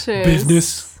career. Adventures.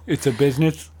 Business. It's a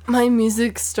business. My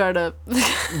music startup.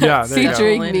 Yeah, there you go.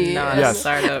 Featuring Totally me. not Yes. a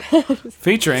startup.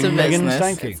 Featuring It's a Megan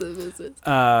business. Steinke. It's a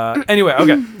business. Anyway,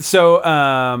 okay.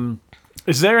 So,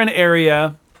 is there an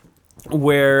area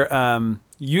where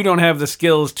you don't have the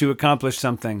skills to accomplish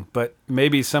something, but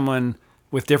maybe someone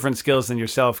with different skills than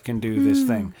yourself can do this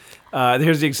thing?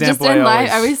 Here's the Just example. in I always...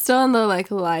 life, are we still in the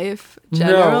like life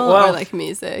general well, or like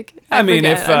music? I mean,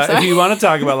 forget, I'm if sorry. you want to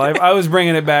talk about life, I was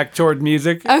bringing it back toward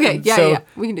music. Okay, yeah, So yeah,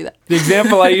 we can do that. the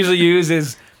example I usually use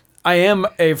is I am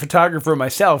a photographer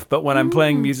myself, but when I'm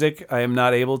playing music, I am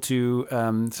not able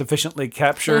to sufficiently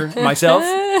capture myself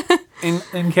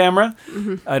in camera.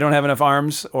 I don't have enough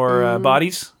arms or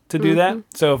bodies to do that.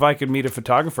 So if I could meet a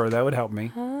photographer, that would help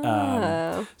me.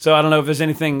 So I don't know if there's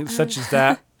anything such as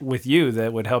that with you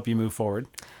that would help you move forward.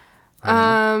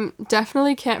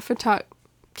 Definitely can't Photography.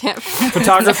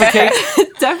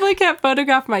 definitely can't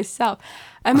photograph myself.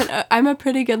 I'm a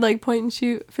pretty good like point and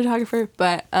shoot photographer,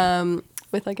 but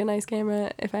with like a nice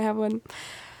camera if I have one.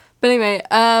 But anyway,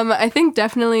 I think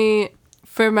definitely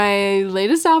for my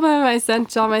latest album, I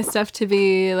sent all my stuff to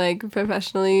be like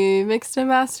professionally mixed and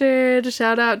mastered.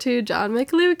 Shout out to John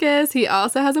McLucas. He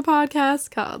also has a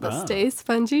podcast called The Stay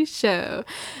Spongy Show.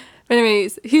 But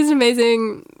anyways, he's an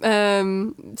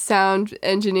amazing sound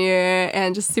engineer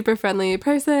and just super friendly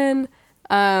person.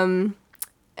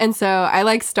 And so I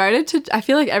like started to, I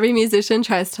feel like every musician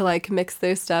tries to like mix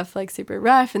their stuff like super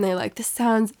rough and they're like, this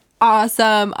sounds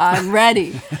awesome, I'm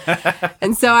ready.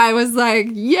 And so I was like,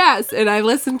 yes. And I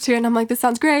listened to it and I'm like, this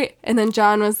sounds great. And then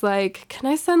John was like, can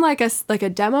I send like a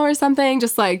demo or something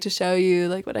just like to show you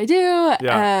like what I do?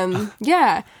 Yeah.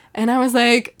 Yeah. And I was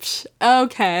like,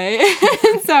 okay.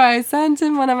 And so I sent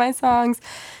him one of my songs.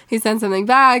 He sent something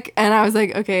back, and I was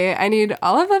like, okay, I need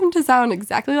all of them to sound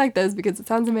exactly like this because it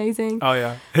sounds amazing. Oh,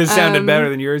 yeah. His sounded better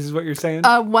than yours is what you're saying?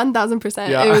 1,000%.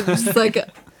 Yeah. It was just like a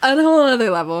whole other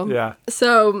level. Yeah.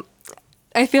 So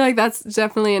I feel like that's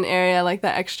definitely an area, like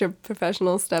that extra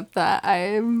professional step that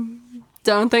I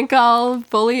don't think I'll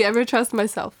fully ever trust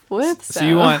myself with. So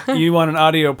you want an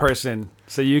audio person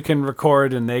so you can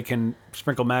record and they can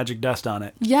sprinkle magic dust on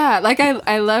it. Yeah, like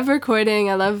I love recording.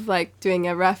 I love like doing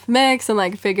a rough mix and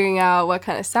like figuring out what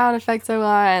kind of sound effects I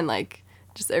want and like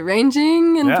just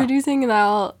arranging and producing and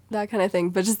all that kind of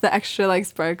thing. But just the extra like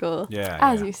sparkle,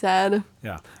 as you said.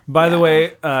 Yeah. By the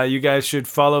way, you guys should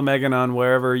follow Megan on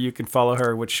wherever you can follow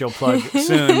her, which she'll plug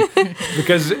soon,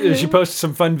 because she posts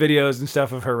some fun videos and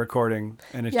stuff of her recording,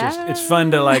 and it's just it's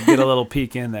fun to like get a little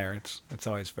peek in there. It's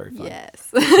always very fun.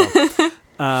 Yes. So,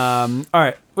 all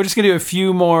right, we're just gonna do a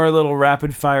few more little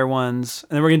rapid fire ones,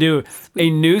 and then we're gonna do a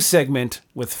new segment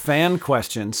with fan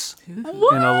questions in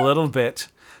a little bit.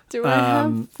 Do I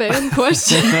have fan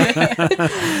questions?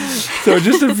 So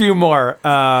just a few more.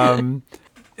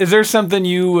 Is there something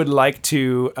you would like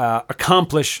to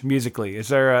accomplish musically? Is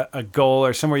there a goal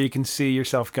or somewhere you can see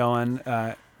yourself going,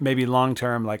 maybe long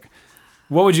term? Like,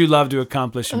 what would you love to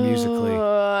accomplish musically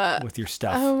with your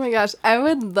stuff? Oh my gosh, I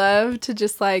would love to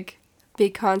just like be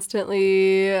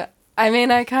constantly. I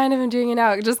mean, I kind of am doing it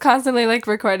now, just constantly like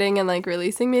recording and like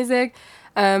releasing music.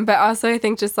 But also, I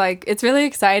think just like it's really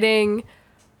exciting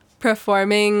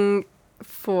performing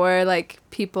for like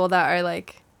people that are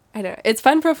like, I don't know, it's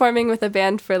fun performing with a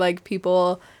band for like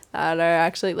people that are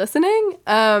actually listening,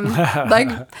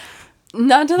 like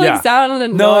not to like sound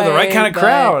annoying. No, the right kind of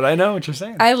crowd. I know what you're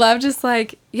saying. I love just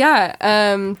like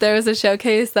there was a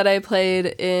showcase that I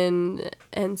played in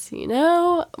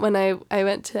Encino when I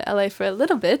went to LA for a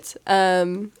little bit,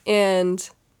 and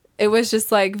it was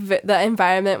just like the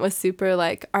environment was super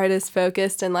like artist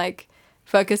focused and like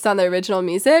focused on the original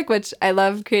music, which I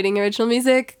love creating original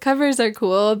music. Covers are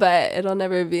cool, but it'll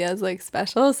never be as like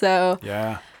special. So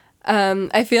yeah,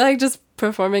 I feel like just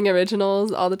performing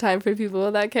originals all the time for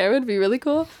people that care would be really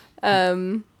cool.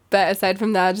 But aside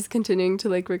from that, just continuing to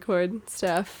like record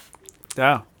stuff.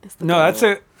 Yeah, no,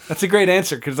 that's a great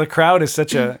answer because the crowd is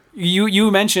such a. You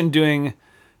mentioned doing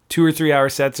 2 or 3 hour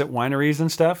sets at wineries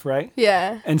and stuff, right?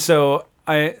 Yeah. And so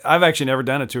I've actually never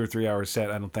done a 2 or 3 hour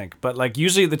set, I don't think. But like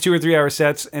usually the 2 or 3 hour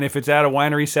sets, and if it's at a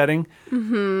winery setting,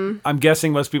 I'm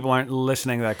guessing most people aren't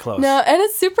listening that close. No, and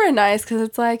it's super nice because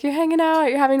it's like you're hanging out,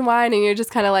 you're having wine, and you're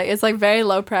just kind of like, it's like very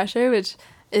low pressure, which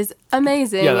is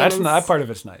amazing. Yeah, that part of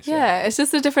it's nice. Yeah, it's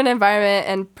just a different environment,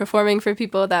 and performing for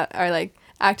people that are like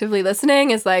actively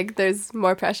listening is like, there's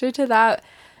more pressure to that.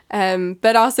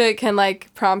 But also it can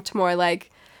like prompt more like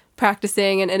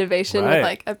practicing and innovation with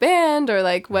like a band or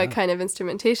like what kind of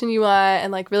instrumentation you want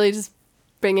and like really just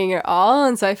bringing your all.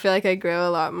 And so I feel like I grow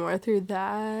a lot more through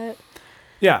that.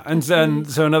 Yeah, and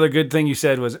so another good thing you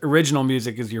said was original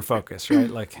music is your focus, right?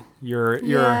 Like your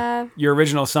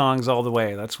original songs all the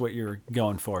way. That's what you're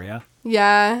going for, yeah?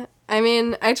 Yeah. I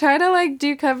mean, I try to like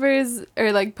do covers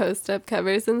or like post up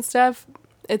covers and stuff.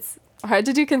 It's hard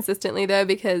to do consistently though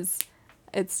because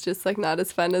it's just like not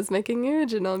as fun as making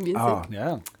original music. Oh,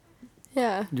 yeah.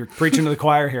 Yeah. You're preaching to the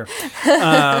choir here.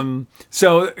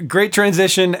 So great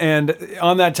transition. And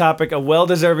on that topic, a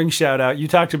well-deserving shout out. You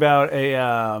talked about a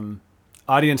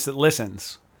audience that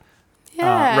listens.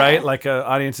 Yeah. Right? Like an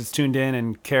audience that's tuned in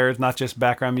and cares, not just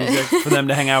background music for them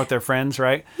to hang out with their friends,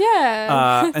 right?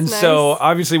 Yeah. And nice. so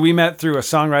obviously we met through a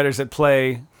Songwriters that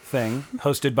Play thing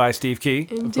hosted by Steve Key,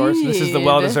 of course. This is the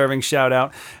well-deserving shout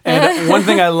out. And one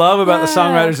thing I love about the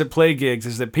Songwriters that Play gigs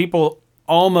is that people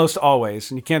almost always,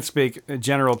 and you can't speak in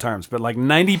general terms, but like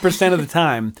 90% of the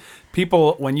time,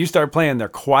 people, when you start playing, they're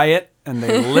quiet and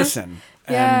they listen.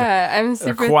 Yeah, I'm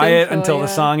super they're quiet thankful, until yeah. the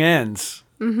song ends,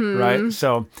 right?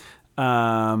 So,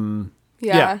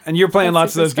 yeah. And you're playing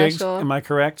That's lots of those super gigs, special. am I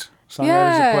correct? Songwriters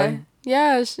that Play?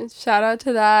 Yeah, shout out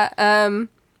to that.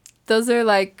 Those are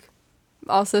like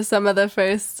also some of the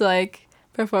first like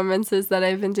performances that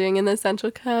I've been doing in the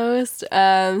Central Coast.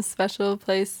 Special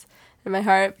place in my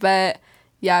heart, but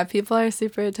yeah, people are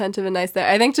super attentive and nice there.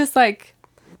 I think just like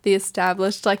the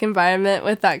established like environment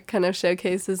with that kind of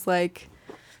showcase is like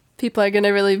people are going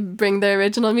to really bring their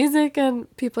original music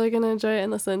and people are going to enjoy it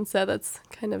and listen. So that's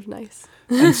kind of nice.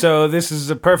 And so this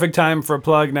is a perfect time for a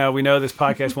plug. Now, we know this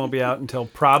podcast won't be out until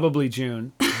probably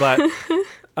June, but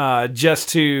just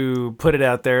to put it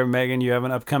out there, Megan, you have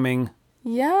an upcoming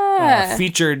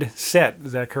featured set.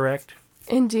 Is that correct?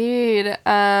 Indeed.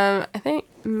 I think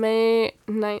May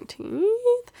 19th.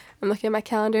 I'm looking at my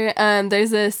calendar.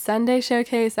 There's a Sunday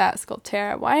showcase at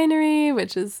Sculptera Winery,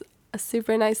 which is a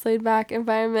super nice laid-back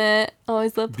environment.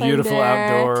 Always love playing Beautiful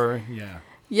there. outdoor, yeah.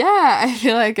 Yeah, I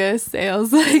feel like a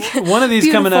sales like one of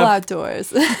these coming up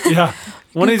outdours. Yeah,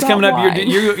 one of these coming up.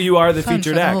 You are the Fun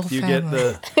featured for the act. whole You family. get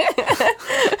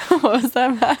the. What was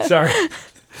that, Matt? Sorry,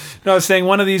 no, I was saying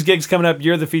one of these gigs coming up.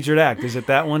 You're the featured act. Is it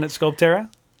that one at Sculptera?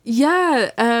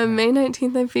 Yeah, May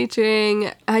 19th I'm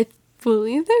featuring. I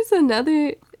believe there's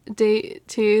another date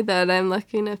too that I'm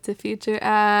lucky enough to feature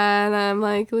at. I'm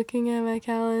like looking at my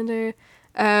calendar.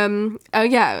 Oh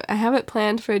yeah, I have it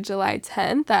planned for July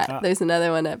 10th. There's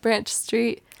another one at Branch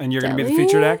Street. And you're going to be the Deli.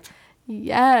 featured act?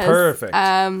 Yes. Perfect.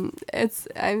 I'm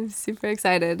super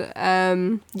excited.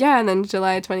 And then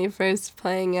July 21st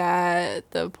playing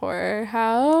at the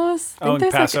Poorhouse. I think in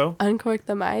there's Paso? like Uncork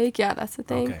the Mic. Yeah, that's the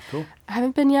thing. Okay, cool. I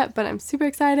haven't been yet, but I'm super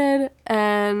excited.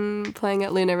 And playing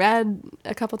at Luna Red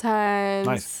a couple times.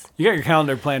 Nice. You got your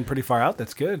calendar planned pretty far out.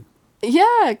 That's good.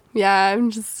 Yeah.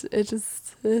 I'm just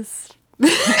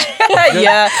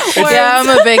yeah, I'm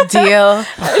a big deal.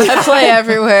 I play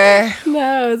everywhere.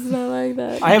 no, it's not like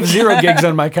that. I have 0 gigs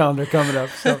on my calendar coming up.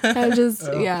 So I'm just,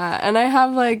 and I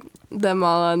have like them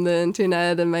all on the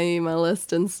internet and my email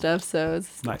list and stuff, so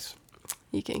it's nice.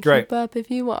 you can Great. keep up if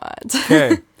you want.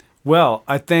 Okay. Well,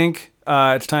 I think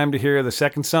it's time to hear the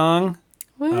second song,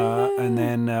 and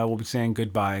then we'll be saying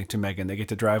goodbye to Megan. They get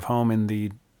to drive home in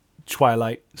the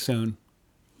twilight soon.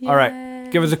 All right.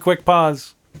 Give us a quick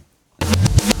pause.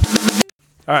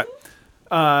 All right.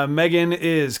 Megan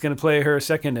is going to play her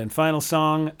second and final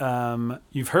song.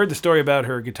 You've heard the story about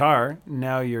her guitar.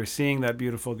 Now you're seeing that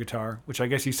beautiful guitar, which I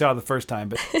guess you saw the first time.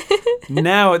 But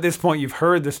now at this point, you've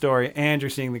heard the story and you're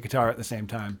seeing the guitar at the same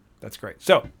time. That's great.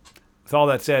 So with all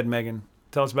that said, Megan,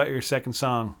 tell us about your second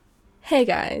song. Hey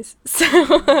guys,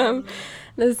 so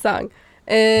this song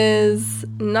is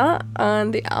not on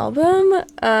the album,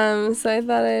 so I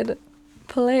thought I'd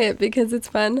play it because it's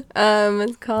fun.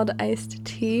 It's called Iced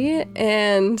Tea,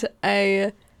 and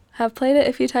I have played it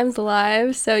a few times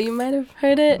live, so you might have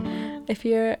heard it if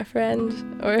you're a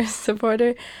friend or a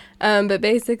supporter. But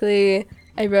basically,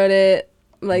 I wrote it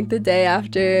like the day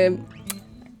after.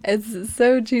 It's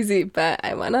so cheesy, but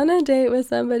I went on a date with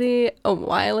somebody a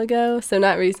while ago, so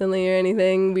not recently or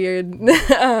anything weird.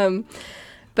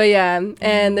 But yeah,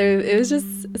 and it was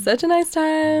just such a nice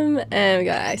time, and we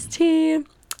got iced tea.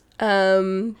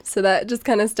 So that just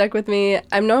kind of stuck with me.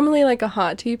 I'm normally like a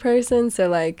hot tea person, so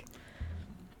like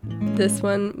this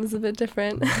one was a bit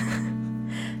different.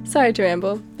 Sorry to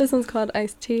ramble. This one's called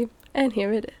Iced Tea, and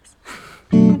here it is.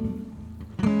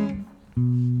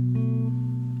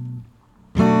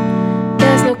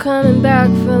 There's no coming back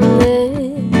from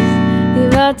this.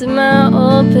 You've altered my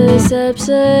old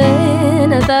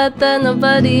perception. I thought that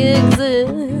nobody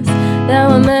exists. Now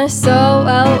I mesh so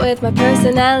well with my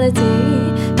personality.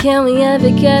 Can we ever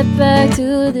get back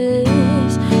to this?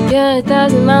 You're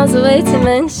 1,000 miles away to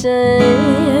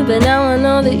mention, but now I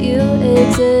know that you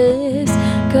exist.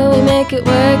 Could we make it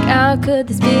work out? Could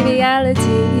this be reality?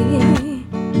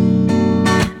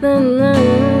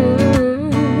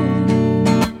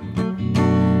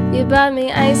 You bought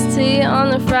me iced tea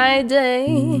on a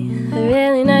Friday, a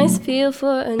really nice feel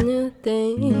for a new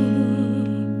thing.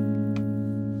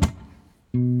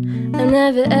 I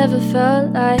never ever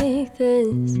felt like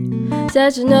this,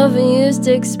 such an overused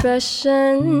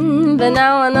expression, but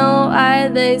now I know why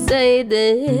they say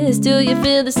this. Do you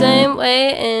feel the same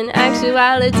way in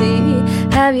actuality?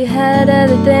 Have you had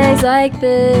other things like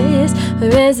this, or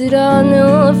is it all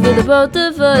new for the both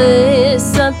of us?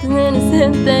 Something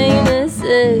innocent thing this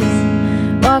is,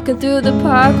 walking through the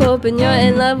park hoping you're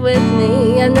in love with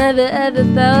me. I never ever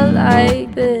felt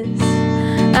like this.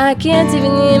 I can't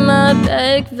even eat my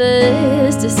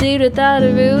breakfast. A seed without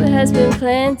a root has been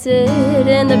planted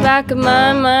in the back of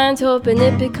my mind, hoping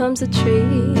it becomes a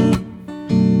tree.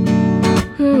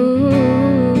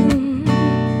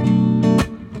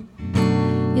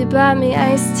 You brought me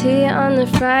iced tea on a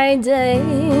Friday,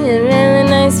 a really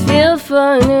nice feel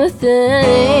for a new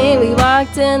thing. We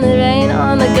walked in the rain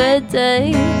on a good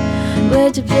day.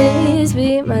 Would you please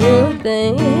be my new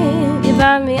thing? You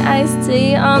bought me iced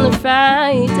tea on a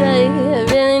Friday, a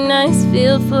really nice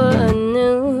feel for a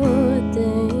new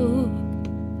thing.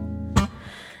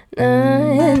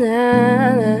 Na na na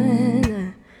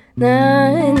na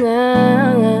na na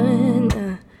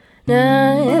na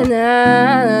na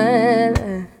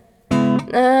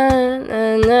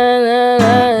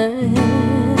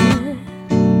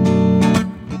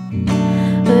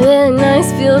a really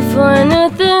nice feel for a new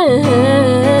thing.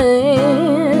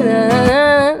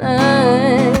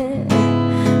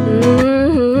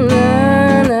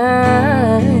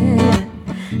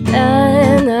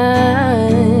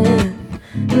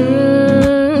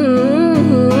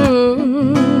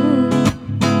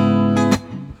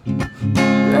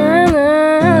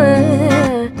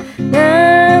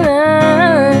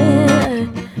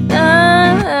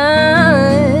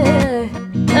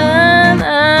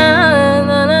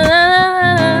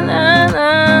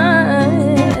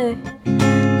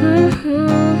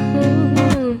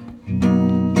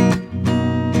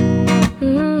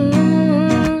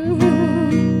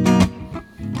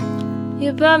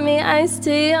 You brought me iced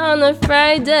tea on a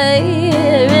Friday,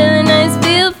 a really nice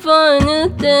feel for a new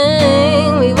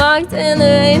thing. We walked in the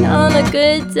rain on a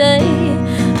good day.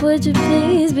 Would you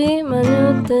please be my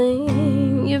new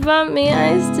thing? You brought me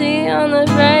iced tea on a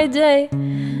Friday,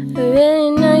 a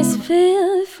really nice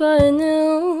feel for a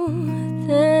new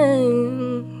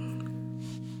thing.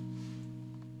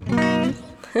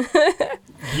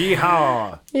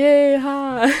 Yeehaw!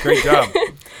 Yeehaw! Great job.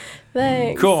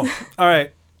 Thanks. Cool. All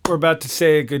right. We're about to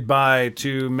say goodbye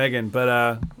to Megan,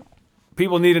 but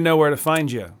people need to know where to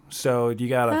find you. So you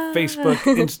got a Facebook,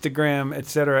 Instagram,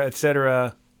 etc.,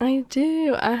 etc. I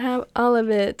do. I have all of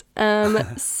it.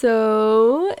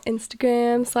 So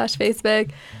Instagram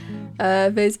 /Facebook,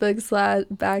 Facebook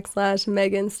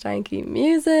 /Megan Steinke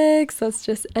Music. So it's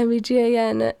just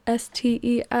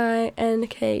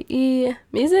MEGANSTEINKE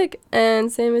Music.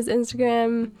 And same as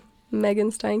Instagram,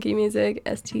 Megan Steinke Music,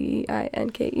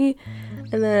 STEINKE.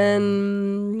 And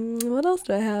then what else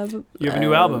do I have? You have a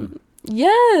new album.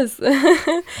 Yes.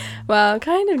 Well,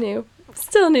 kind of new.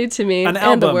 Still new to me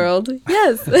and the world.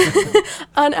 Yes.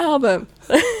 An album.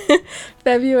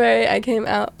 February, I came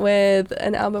out with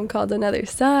an album called Another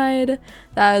Side.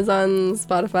 That is on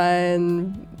Spotify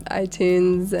and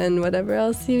iTunes and whatever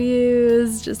else you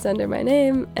use, just under my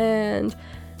name. And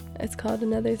it's called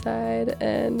Another Side.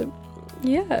 And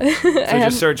yeah. So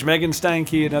just search Megan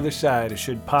Steinke, Another Side. It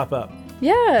should pop up.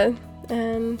 Yeah.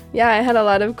 And yeah, I had a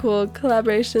lot of cool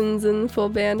collaborations and full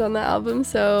band on the album,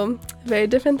 so very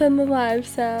different than the live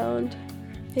sound.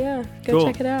 Yeah, go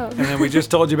check it out. And then we just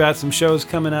told you about some shows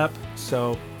coming up,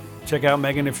 so check out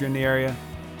Megan if you're in the area.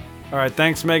 All right,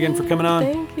 thanks Megan for coming on.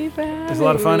 Thank you for having me. It was a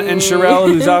lot of fun. And Sherelle,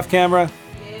 who's off camera.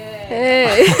 Yeah.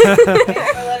 Hey. Thanks for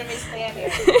letting me stand here.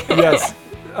 Yes.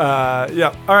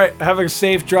 Yeah. All right. Have a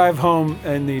safe drive home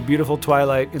in the beautiful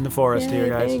twilight in the forest here,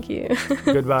 guys. Thank you.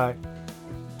 Goodbye.